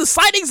E.T. and the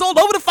sightings all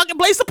over the fucking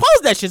place,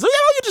 suppose that shit. So,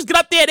 you just get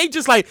up there and they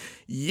just like,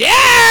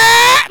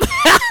 yeah,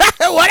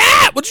 what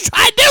up? What you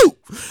trying to do?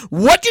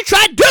 What you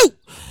trying to do?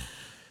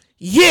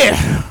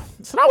 Yeah.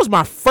 So that was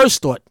my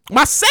first thought.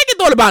 My second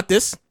thought about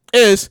this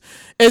is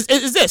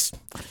this.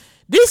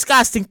 These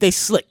guys think they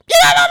slick.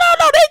 No.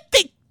 They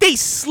think they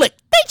slick.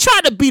 They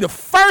try to be the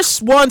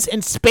first ones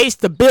in space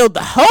to build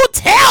the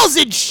hotels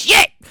and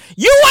shit.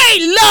 You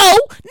ain't low.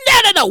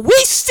 No. We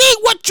see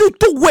what you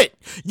doing.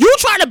 You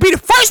trying to be the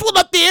first one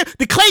up there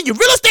to claim your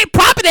real estate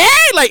property.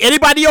 Hey, like,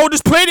 anybody own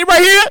this planet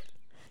right here?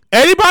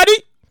 Anybody?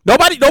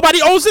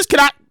 Nobody owns this?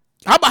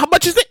 How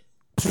much is it?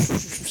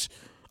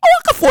 Oh,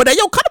 I can afford that.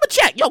 Yo, cut him a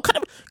check. Yo, cut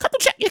the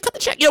check. Yeah, cut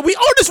the check. Yo, we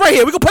own this right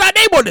here. We gonna put our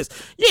name on this.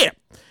 Yeah.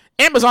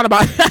 Amazon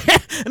about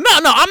No,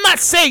 I'm not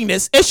saying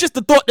this. It's just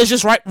the thought that's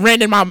just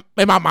ran in my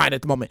mind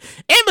at the moment.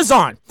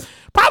 Amazon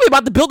probably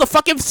about to build a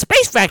fucking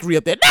space factory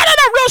up there. No,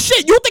 real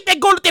shit. You think they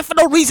going up there for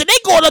no reason? They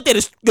going up there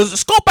to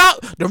scope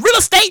out the real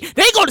estate.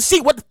 They going to see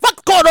what the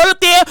fuck's going on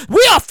up there.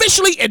 We are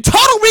officially in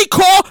Total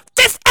Recall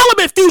Fifth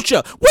Element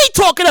future. We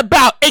talking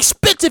about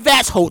expensive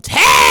ass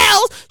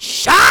hotels,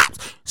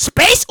 shops,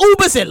 space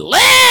Ubers and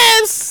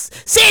lifts,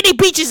 sandy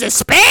beaches in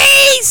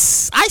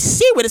space. I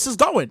see where this is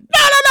going. No.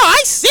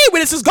 I see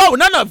where this is going.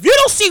 No. If you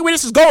don't see where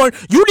this is going,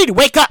 you need to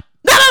wake up.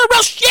 No,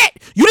 real shit.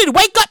 You need to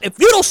wake up if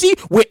you don't see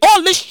where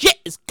all this shit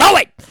is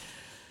going.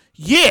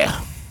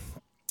 Yeah.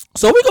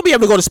 So we're going to be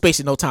able to go to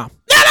space in no time.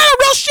 No,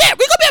 real shit. We're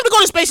going to be able to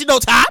go to space in no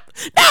time.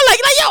 Now,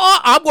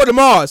 I'm going to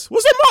Mars.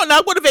 What's in Mars? Now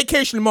I'm going to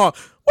vacation to Mars.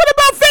 What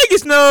about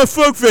Vegas? No,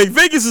 fuck Vegas.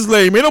 Vegas is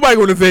lame. Ain't nobody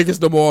going to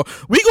Vegas no more.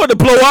 We going to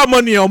blow our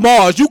money on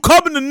Mars. You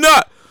coming or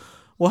not?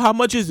 Well, how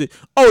much is it?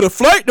 Oh, the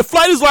flight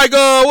is like,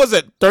 what's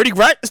it, 30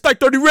 racks? It's like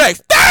 30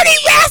 racks. 30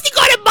 racks to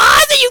go to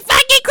Mars? Are you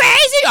fucking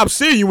crazy? I'm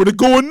seeing you with a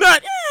going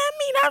nut. Yeah,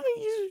 I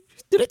mean,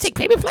 do they take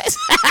payment plans?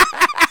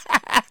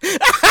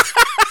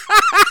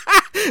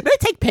 They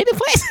take payment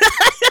plans?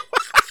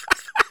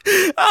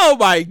 Oh,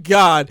 my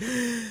God.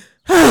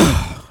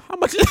 How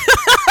much?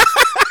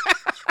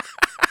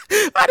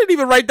 I didn't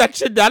even write that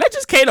shit down. That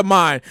just came to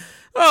mind.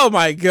 Oh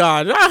my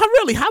God.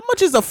 Really, how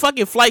much is a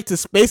fucking flight to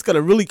space gonna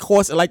really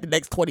cost in like the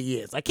next 20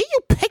 years? Like, can you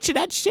picture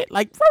that shit?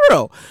 Like, for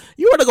real.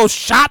 You wanna go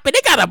shopping?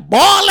 They got a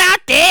mall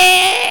out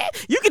there.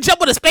 You can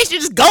jump on a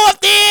spaceship, just go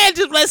up there and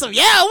just play some,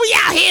 yo, we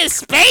out here in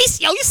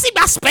space. Yo, you see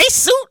my space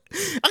suit?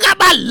 I got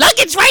my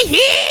luggage right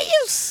here.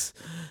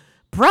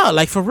 Bro,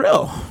 like, for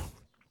real.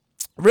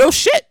 Real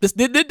shit. This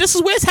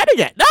is where it's heading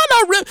at. No.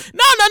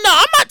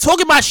 I'm not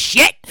talking about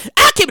shit.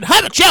 I'll keep it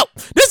 100, yo.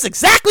 This is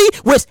exactly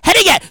where it's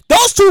heading at.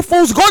 Those two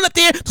fools are going up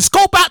there to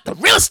scope out the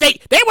real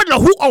estate. They want to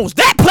know who owns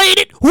that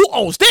planet, who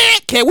owns that.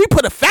 Can we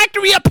put a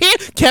factory up here?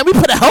 Can we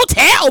put a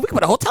hotel? Oh, we can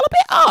put a hotel up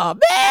here? Oh,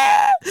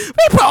 man.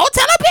 We put a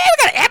hotel up here?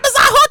 We got an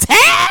Amazon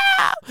hotel?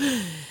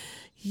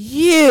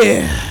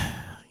 Yeah.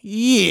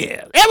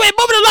 Anyway,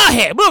 moving along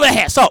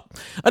here. So,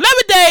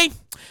 another day.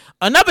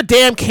 Another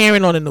damn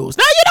Karen on the news.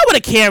 Now, you know what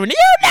a Karen is.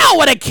 You know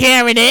what a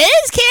Karen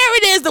is.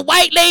 Karen is the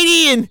white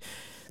lady and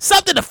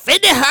something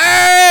offended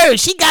her.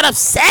 She got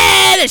upset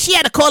and she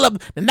had to call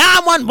up the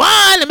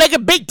 911 and make a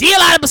big deal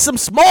out of some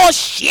small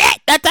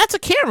shit. That's a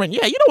Karen.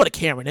 Yeah, you know what a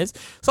Karen is.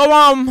 So,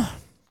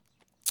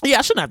 yeah,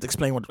 I shouldn't have to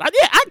explain what.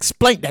 Yeah, I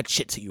explained that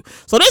shit to you.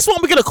 So this one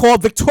we're going to call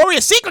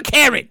Victoria's Secret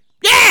Karen.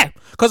 Yeah,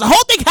 because the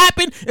whole thing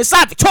happened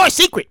inside Victoria's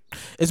Secret.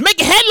 It's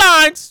making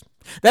headlines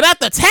that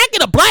after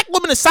attacking a black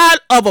woman inside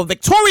of a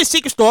Victoria's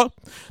Secret store,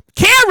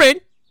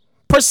 Karen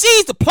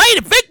proceeds to play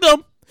the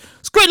victim,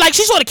 scream like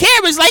she saw the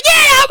cameras, like,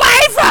 get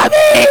away from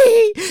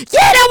me!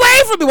 Get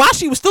away from me! While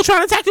she was still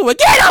trying to attack her,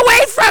 get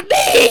away from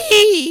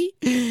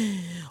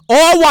me!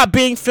 All while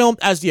being filmed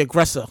as the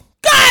aggressor.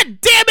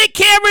 God damn it,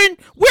 Karen!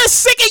 We're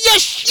sick of your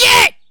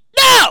shit!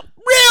 No!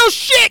 Real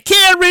shit,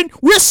 Karen!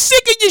 We're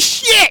sick of your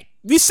shit!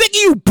 We're sick of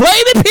you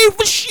blaming people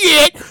for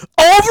shit,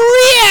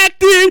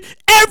 overreacting,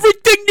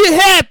 everything that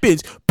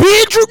happens,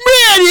 being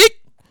dramatic,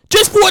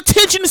 just for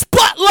attention and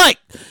spotlight.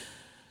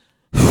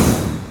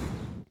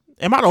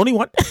 Am I the only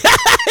one?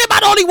 Am I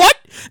the only one?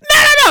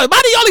 No. Am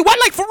I the only one?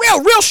 Like, for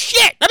real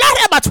shit. And I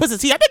have my Twisted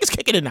Tea. I think it's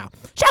kicking in now.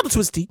 Shout out to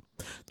Twisted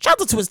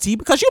Tea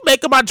because you make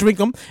them, I drink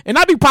them, and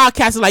I be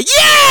podcasting like,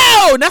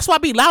 yo! And that's why I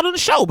be loud on the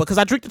show, because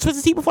I drink the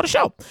Twisted Tea before the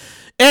show.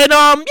 And,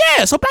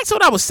 yeah, so back to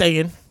what I was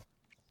saying.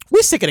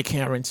 We're sick of the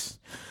Karens.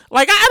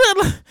 Like,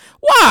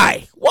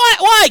 why,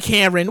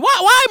 Karen?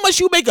 Why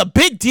must you make a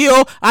big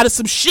deal out of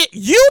some shit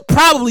you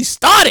probably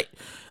started?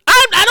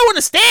 I don't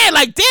understand.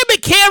 Like, damn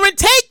it, Karen,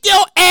 take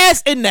your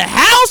ass in the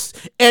house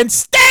and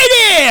stay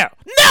there.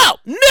 No.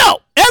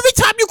 Every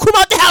time you come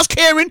out the house,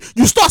 Karen,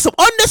 you start some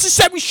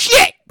unnecessary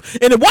shit,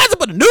 and it winds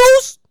up on the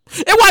news.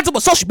 It winds up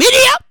on social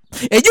media,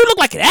 and you look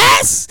like an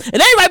ass,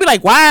 and everybody be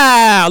like,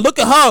 wow, look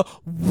at her.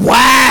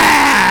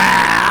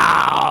 Wow.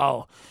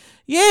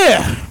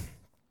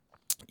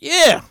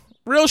 Yeah,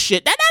 real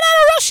shit. That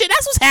real shit.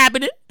 That's what's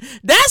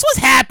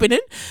happening.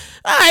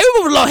 All right, we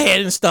move along ahead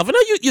and stuff. You know,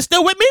 you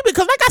still with me?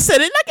 Because like I said,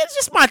 it's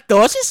just my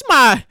thoughts. It's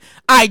my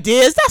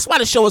ideas. That's why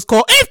the show is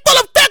called In Full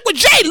Effect with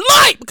Jay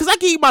Light. Because I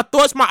give you my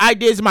thoughts, my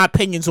ideas, and my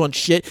opinions on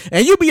shit.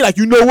 And you be like,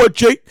 you know what,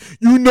 Jay?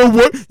 You know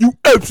what? You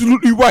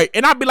absolutely right.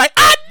 And I'll be like,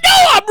 I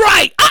know I'm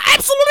right. I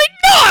absolutely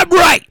know I'm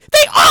right.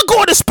 They are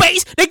going to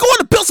space. They're going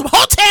to build some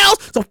hotels,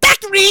 some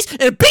factories,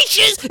 and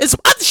beaches, and some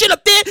other shit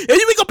up there. And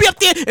we going to be up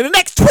there in the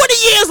next 20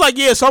 years. Like,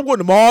 yeah, so I'm going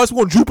to Mars. I'm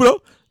going to Jupiter.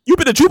 You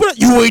been to Jupiter?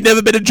 You ain't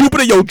never been to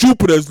Jupiter? Yo,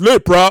 Jupiter's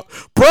lit, bro.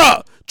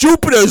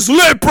 Jupiter's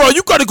lit, bro.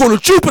 You gotta go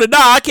to Jupiter. Nah,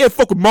 I can't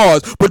fuck with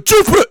Mars. But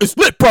Jupiter is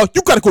lit, bro.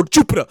 You gotta go to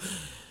Jupiter.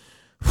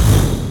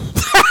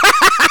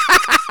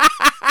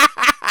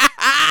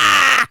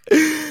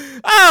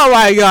 Oh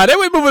my God. Then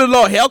we moving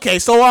along here. Okay,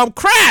 so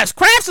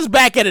Krabs is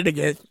back at it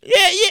again.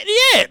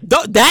 Yeah.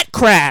 That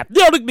crab.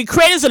 You know, the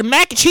creators of the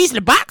mac and cheese in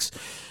the box.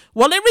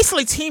 Well, they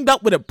recently teamed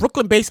up with a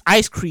Brooklyn-based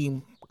ice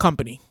cream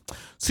company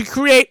to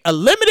create a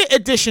limited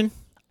edition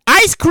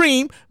ice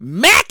cream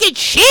mac and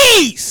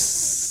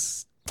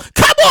cheese.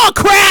 Come on,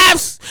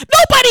 Krabs.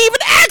 Nobody even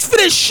asked for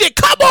this shit.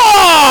 Come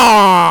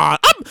on.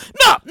 I'm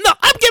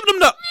giving them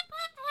the.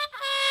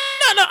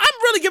 No,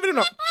 I'm really giving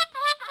them the.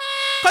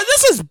 Cause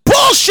this is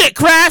bullshit,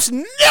 Krabs.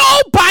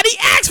 Nobody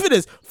asked for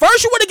this.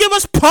 First, you want to give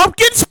us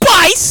pumpkin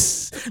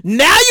spice.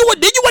 Now you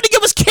want to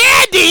give us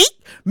candy,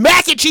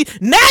 mac and cheese.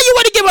 Now you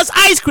want to give us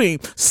ice cream.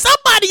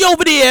 Somebody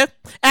over there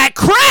at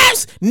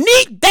Krabs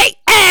need they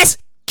ass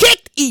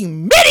kicked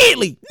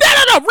immediately.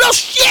 No, real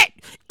shit.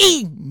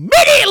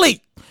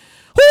 Immediately.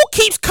 Who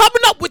keeps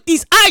coming up with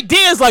these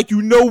ideas like,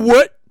 you know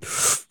what?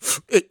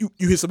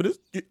 You hear some of this?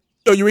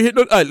 Oh, you ain't hit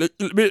no. All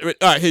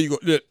right, here you go.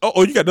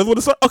 Oh, you got another one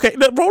to start? Okay,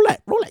 roll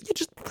that. You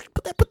just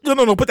put that. Put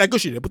that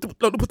good shit in.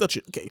 Put that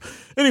shit. Okay.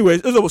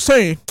 Anyways, as I was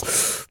saying,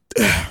 it's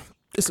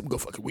some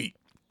good fucking weed.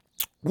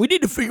 we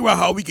need to figure out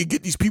how we can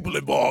get these people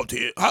involved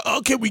here.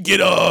 How can we get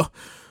how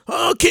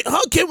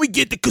can we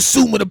get the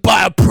consumer to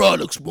buy our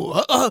products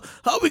more? How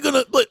are we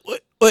gonna wait?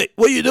 What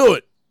are you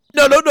doing?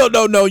 No,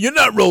 you're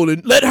not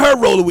rolling. Let her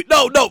roll the weed.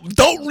 No,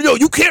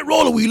 you can't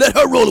roll the weed. Let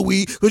her roll the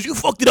weed because you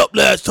fucked it up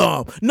last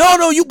time.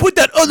 No, you put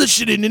that other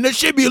shit in and that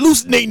shit be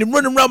hallucinating and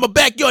running around my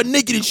backyard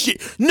naked and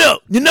shit. No,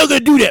 you're not gonna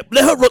do that.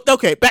 Let her roll.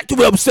 Okay, back to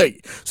what I was saying.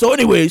 So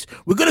anyways,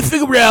 we're gonna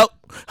figure out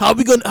how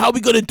we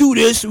gonna do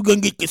this. We're gonna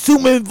get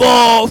consumer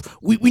involved.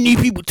 We need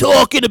people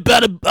talking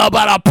about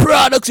our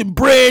products and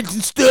brands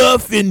and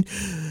stuff. And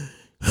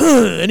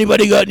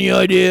anybody got any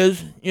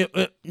ideas?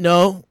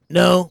 No.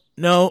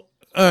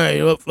 All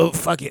right, well,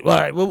 fuck it. All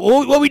right, what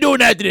are we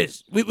doing after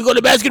this? We go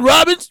to Baskin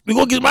Robbins? We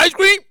gonna get some ice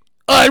cream?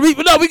 All right, we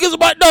get some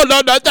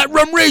that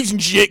rum raisin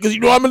shit, because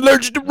I'm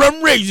allergic to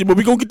rum raisin, but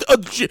we gonna get the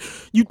other shit.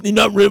 You're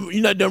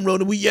not done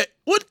rolling weed yet?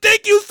 What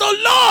take you so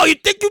long? You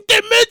think you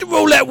 10 minutes to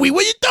roll that weed?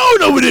 What you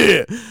doing over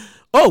there?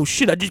 Oh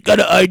shit, I just got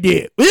an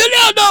idea.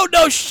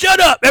 No, shut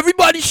up.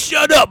 Everybody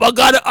shut up. I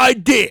got an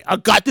idea. I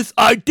got this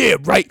idea,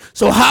 right?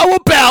 So how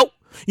about,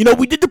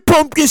 we did the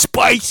pumpkin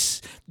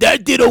spice.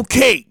 That did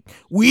okay.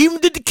 We even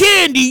did the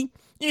candy.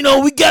 We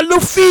got a little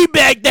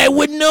feedback that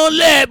wasn't all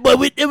that, but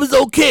it was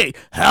okay.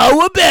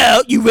 How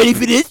about, you ready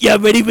for this? Y'all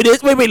ready for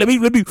this? Wait, let me.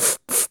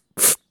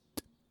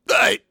 All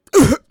right.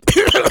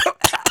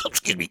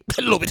 Excuse me,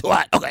 a little bit too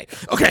hot. Okay,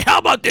 how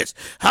about this?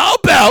 How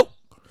about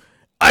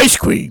ice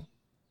cream?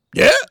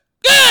 Yeah?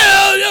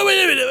 Yeah,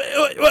 wait a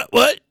minute.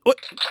 What?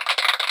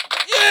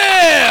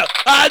 Yeah,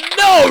 I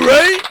know,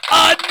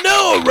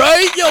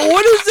 right? Yo,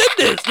 what is in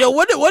this? Yo,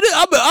 what?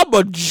 I'm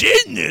a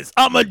genius.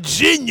 I'm a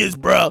genius,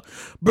 bro.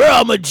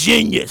 I'm a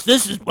genius.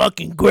 This is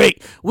fucking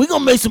great. We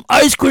gonna make some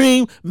ice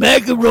cream,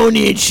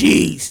 macaroni, and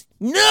cheese.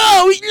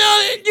 No,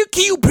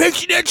 you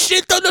picture that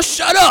shit? No,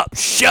 shut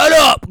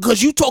up,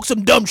 because you talk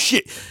some dumb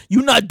shit.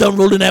 You not done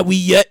rolling that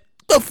weed yet.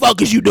 The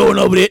fuck is you doing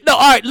over there? No,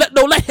 all right,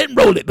 let him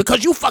roll it,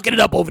 because you fucking it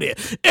up over there.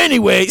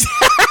 Anyways.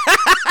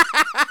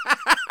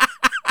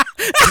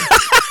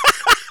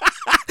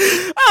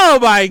 Oh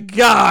my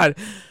God.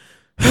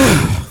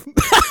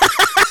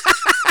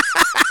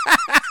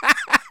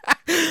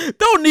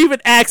 Don't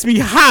even ask me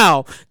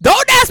how.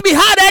 Don't ask me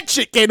how that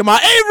shit came to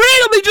mind. It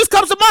randomly just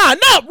comes to mind.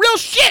 No, real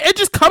shit. It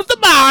just comes to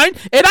mind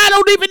and I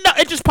don't even know.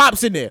 It just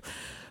pops in there.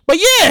 But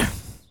yeah.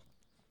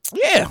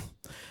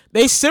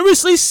 They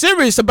seriously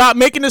serious about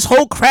making this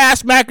whole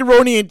Kraft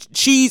macaroni and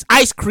cheese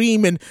ice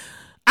cream, and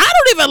I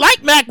don't even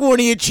like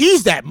macaroni and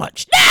cheese that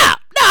much. Nah,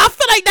 I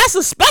feel like that's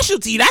a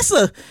specialty. That's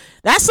a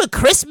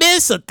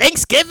Christmas, a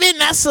Thanksgiving.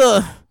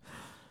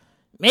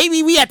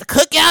 Maybe we at the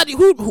cookout.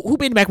 Who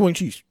made the macaroni and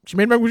cheese? She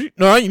made macaroni and cheese?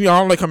 No, I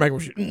don't like her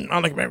macaroni and cheese. I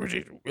don't like macaroni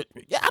and cheese.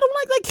 Yeah, I don't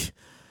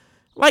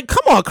like,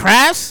 come on,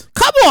 Kraft.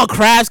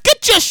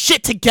 Get your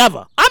shit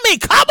together. I mean,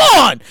 come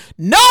on.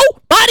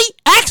 Nobody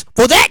asked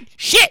for that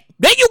shit.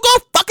 There you go,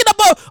 fucking up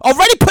a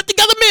already put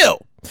together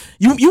meal.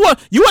 You want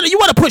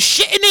to put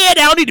shit in there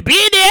that don't need to be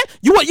in there?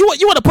 You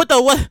want to put the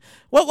what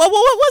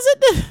was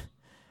it?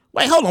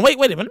 Wait, hold on. Wait a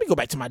minute. Let me go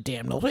back to my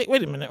damn notes. Wait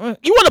a minute.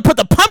 You want to put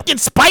the pumpkin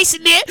spice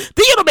in there? Then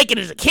you want to make it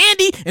as a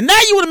candy, and now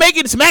you want to make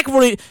it as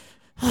macaroni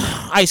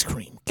ice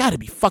cream. Gotta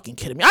be fucking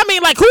kidding me. I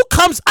mean, like, who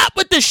comes up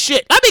with this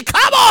shit? I mean,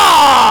 come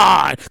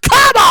on.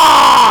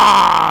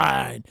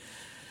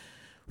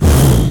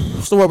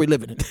 It's the world we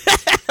living in.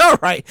 All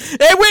right.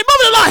 Hey, we're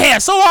moving along here.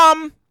 So,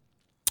 I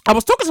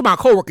was talking to my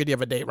coworker the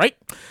other day, right?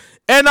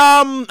 And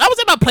I was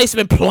at my place of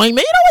employment.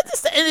 You know what?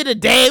 It's the end of the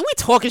day. We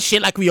talking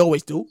shit like we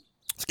always do.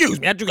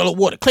 Excuse me, I drink a little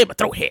water, clear my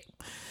throat here.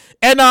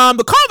 And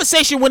the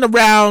conversation went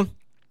around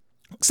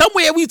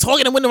somewhere. We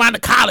talking and went around to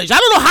college. I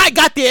don't know how I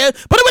got there,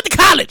 but I went to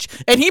college.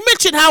 And he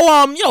mentioned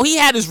how he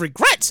had his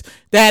regrets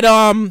that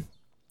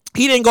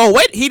he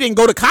didn't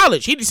go to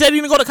college. He said he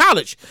didn't go to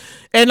college.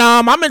 And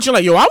I mentioned,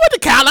 like, yo, I went to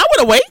college.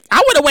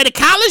 I went away to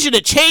college, and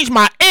it changed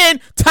my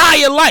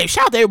entire life.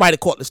 Shout out to everybody at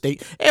Cortland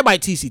State, everybody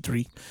at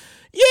TC3.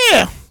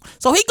 Yeah.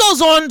 So he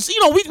goes on,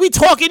 we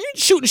talking,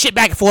 shooting shit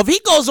back and forth. He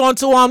goes on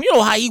to, how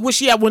he wish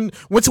he had went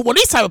to one of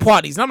these type of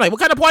parties. And I'm like, what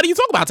kind of party you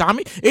talking about,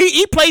 Tommy?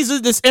 He plays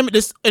this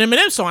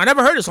Eminem song. I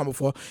never heard this song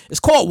before. It's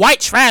called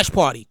White Trash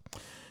Party.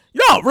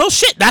 Yo, real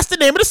shit. That's the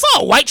name of the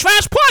song, White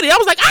Trash Party. I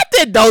was like, I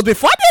did those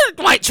before. I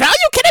did White Trash. Are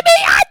you kidding me?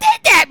 I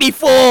did that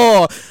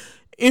before.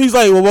 And he's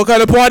like, well, what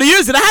kind of party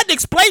is it? I had to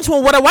explain to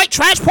him what a white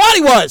trash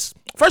party was.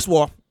 First of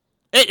all,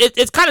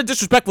 it's kind of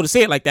disrespectful to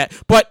say it like that,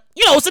 but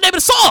it's the name of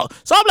the song.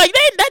 So I'm like,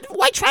 that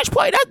white trash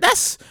party,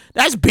 that's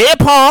beer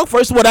pong.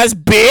 First of all, that's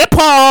beer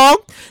pong.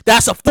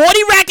 That's a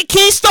 40 rack of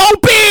Keystone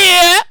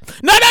beer.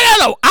 No.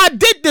 I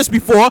did this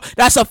before.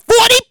 That's a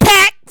 40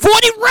 pack,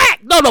 40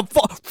 rack. No,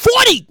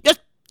 40. That's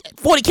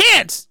 40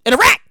 cans in a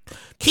rack.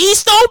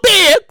 Keystone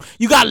beer.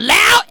 You got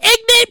loud,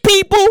 ignorant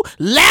people,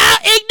 loud,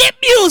 ignorant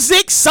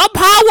music.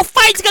 Somehow a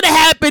fight's gonna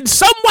happen.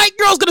 Some white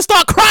girl's gonna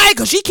start crying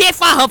because she can't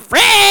find her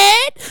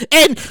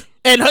friend.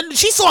 And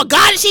she saw a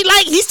guy that she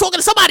liked. He's talking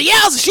to somebody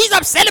else, and she's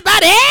upset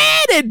about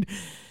it. And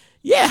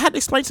yeah, I had to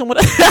explain to someone.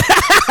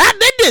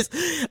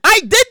 I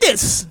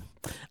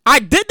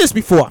did this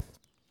before.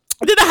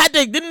 then I had to.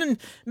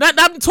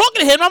 I'm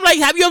talking to him. I'm like,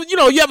 have you ever,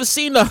 you ever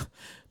seen the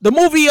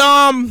movie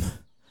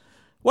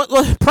what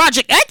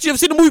Project X? You ever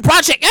seen the movie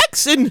Project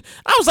X? And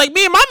I was like,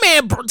 me and my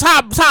man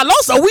Ty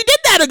Loso, we did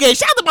that again.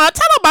 Shout out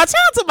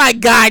to my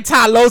guy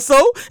Ty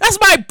Loso. That's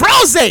my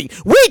brose.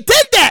 We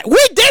did that. We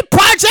did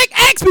Project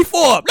X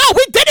before. No,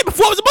 we did it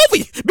before it was a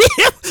movie.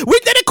 We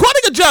did it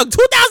Corning a Jug,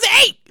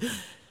 2008.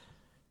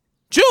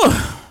 June,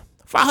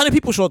 500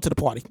 people showed up to the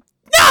party.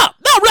 No,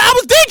 I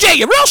was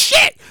DJing, real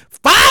shit.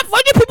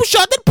 500 people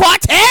showed up to the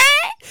party,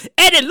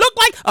 and it looked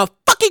like a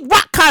fucking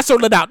rock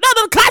concert let out. No,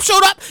 the cop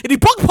showed up, and he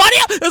broke the party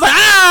up. It was like, all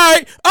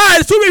right,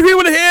 there's too many people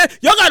in here.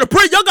 Y'all gotta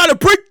break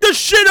this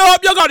shit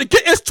up.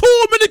 It's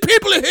too many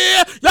people in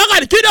here. Y'all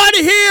gotta get out of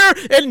here.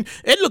 And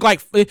it looked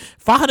like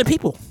 500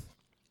 people.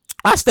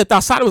 I stepped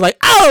outside and was like,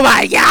 oh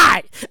my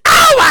God,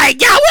 where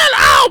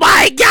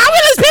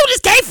these people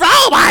just came from?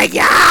 Oh my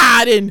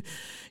God. And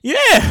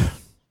yeah.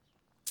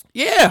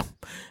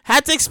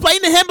 Had to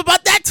explain to him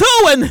about that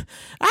too, and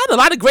I had a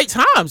lot of great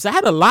times. I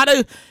had a lot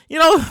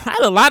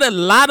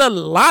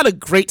of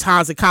great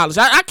times in college.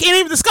 I can't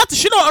even discuss the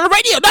shit on the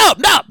radio.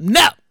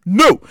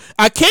 No.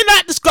 I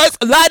cannot discuss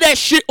a lot of that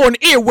shit on the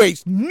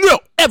airwaves. No,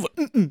 ever.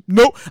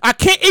 No, I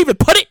can't even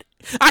put it.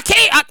 I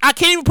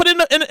can't even put it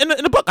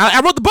in the book.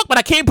 I wrote the book, but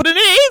I can't put it in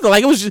it either.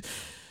 Like it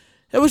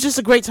was just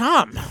a great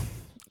time.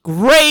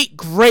 Great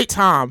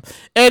time,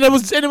 and it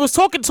was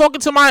talking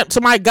to my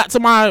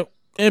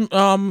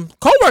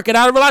co-worker, and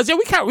I realized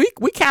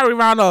we carry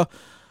around a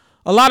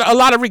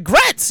lot of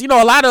regrets, a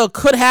lot of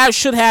could have,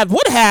 should have,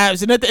 would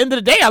haves, and at the end of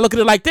the day, I look at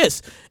it like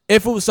this: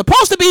 if it was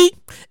supposed to be,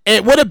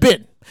 it would have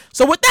been.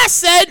 So with that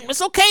said,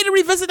 it's okay to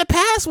revisit the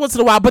past once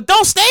in a while, but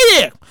don't stay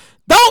there.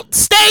 Don't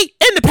stay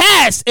in the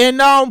past. And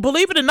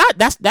believe it or not,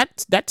 that's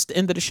the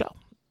end of the show.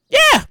 Yeah.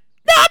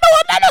 No,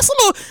 that's a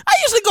little. I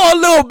usually go a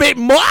little bit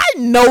more. I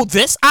know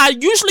this. I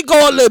usually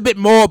go a little bit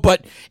more,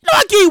 but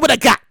I give you what I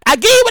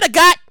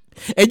got.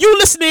 And you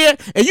listen there,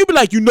 and you be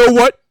like, you know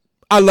what?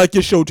 I like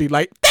your show, G.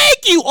 Like, thank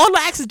you. All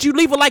I ask is you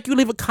leave a like, you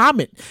leave a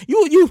comment.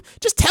 You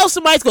just tell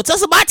somebody,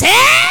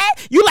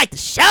 you like the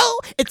show.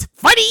 It's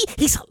funny.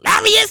 He's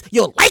hilarious.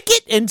 You'll like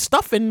it and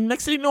stuff. And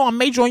next thing you know, I'm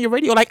major on your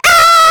radio. Like,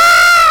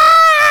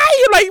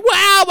 you're like,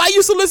 wow, I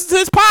used to listen to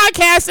his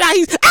podcast. Now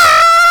he's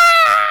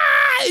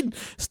and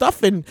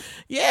stuff. And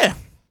yeah.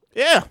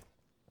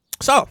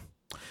 So,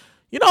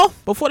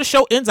 before the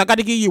show ends, I got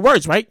to give you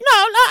words, right?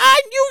 No,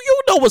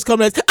 you know what's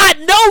coming. I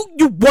know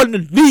you want to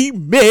leave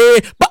me,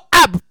 but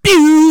I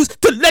refuse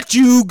to let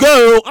you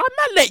go. I'm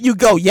not letting you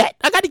go yet.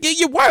 I got to give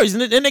you words,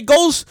 and it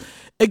goes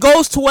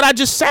to what I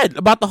just said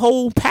about the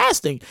whole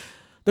past thing.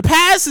 The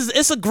past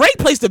it's a great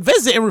place to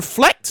visit and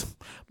reflect,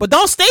 but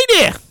don't stay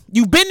there.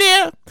 You've been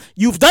there,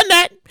 you've done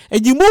that,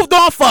 and you moved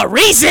on for a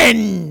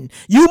reason.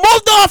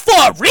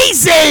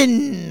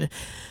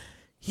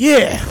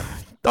 Yeah,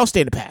 don't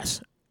stay in the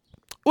past.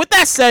 With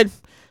that said,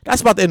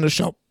 that's about the end of the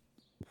show.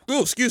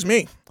 Ooh, excuse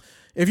me.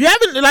 If you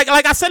haven't, like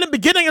I said in the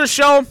beginning of the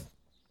show,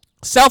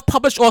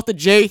 self-published author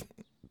Jay,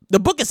 the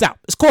book is out.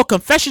 It's called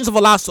Confessions of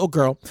a Lost Soul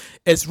Girl.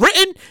 It's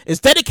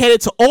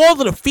dedicated to all of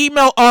the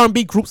female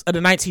R&B groups of the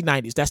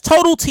 1990s. That's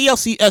Total,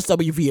 TLC,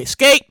 SWV,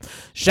 Escape,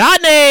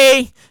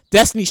 Zhané,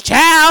 Destiny's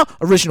Child,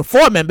 original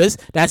 4 members.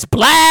 That's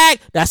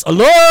Black. That's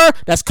Allure.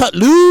 That's Cut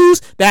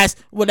Loose. That's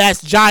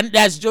John.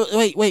 What's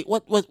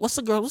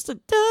the girl? What's the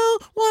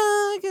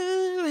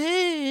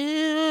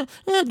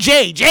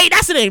Jay?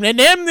 That's the name. And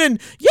then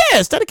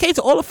it's dedicated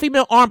to all the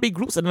female R&B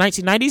groups in the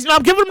 1990s.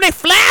 I'm giving them their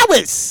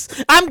flowers.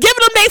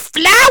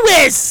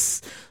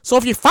 So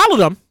if you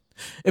follow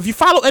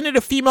any of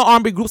the female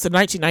R&B groups in the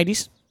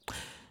 1990s,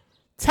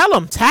 tell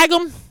them, tag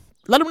them.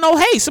 Let them know,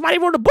 hey, somebody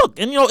wrote a book,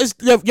 and it's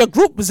your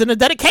group is in the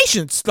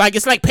dedications. Like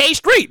it's like page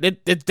 3.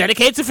 It's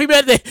dedicated to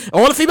female,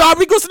 all the female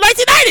R&B groups in the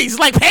 1990s. It's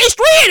like page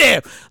 3 in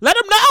there. Let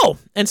them know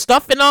and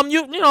stuff, and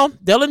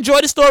they'll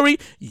enjoy the story.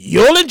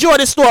 You'll enjoy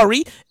the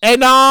story,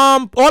 and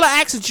all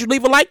I ask is you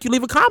leave a like, you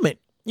leave a comment.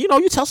 You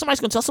tell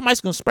somebody's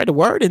gonna spread the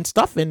word and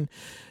stuff, and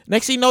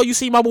next thing you know, you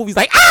see my movies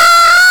like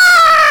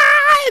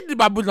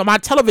my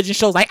television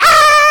shows like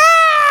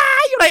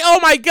like, oh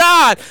my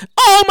God,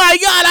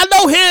 I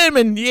know him.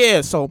 And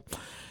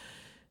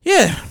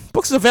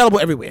books is available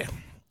everywhere.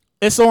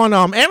 It's on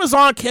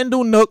Amazon,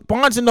 Kindle, Nook,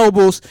 Barnes &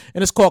 Nobles,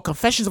 and it's called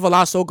Confessions of a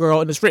Lost Soul Girl,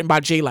 and it's written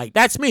by Jay Light.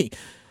 That's me.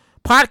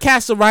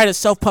 Podcaster, writer,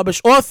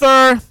 self-published author.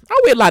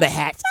 I wear a lot of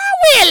hats.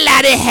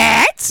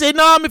 And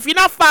if you're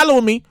not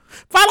following me,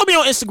 follow me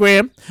on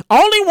Instagram.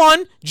 Only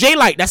one, Jay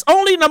Light. That's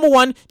only number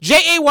 1,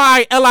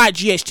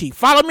 JAYLIGHT.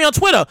 Follow me on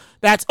Twitter.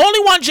 That's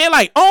only one, Jay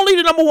Light. Only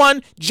the number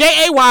 1,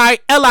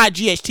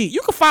 JAYLIGHT.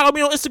 You can follow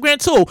me on Instagram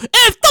too. And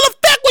Full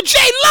Effect with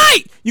Jay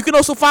Light. You can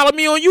also follow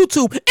me on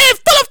YouTube. And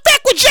Full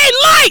Effect with Jay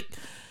Light.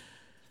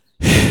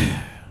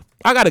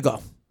 I gotta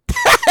go.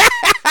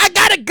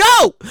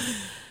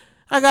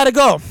 I gotta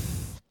go.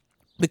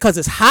 Because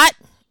it's hot.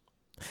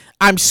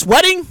 I'm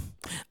sweating.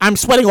 I'm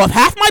sweating off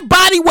half my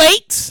body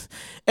weight.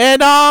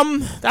 And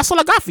that's all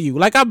I got for you.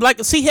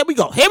 See, here we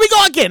go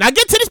again. I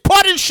get to this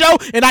part of the show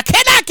and I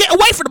cannot get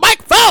away from the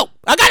microphone.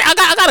 I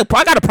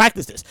gotta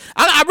practice this.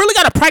 I really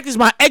gotta practice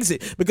my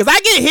exit because I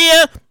get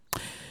here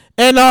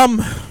and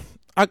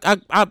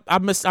I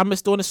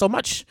miss doing it so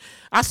much.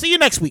 I'll see you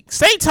next week.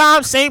 Same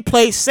time, same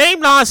place,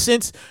 same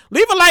nonsense.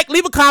 Leave a like,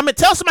 leave a comment,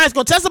 tell somebody it's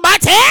gonna tell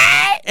somebody,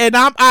 and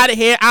I'm out of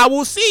here. I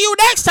will see you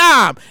next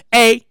time.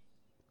 A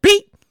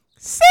B.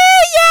 See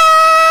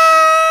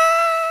ya.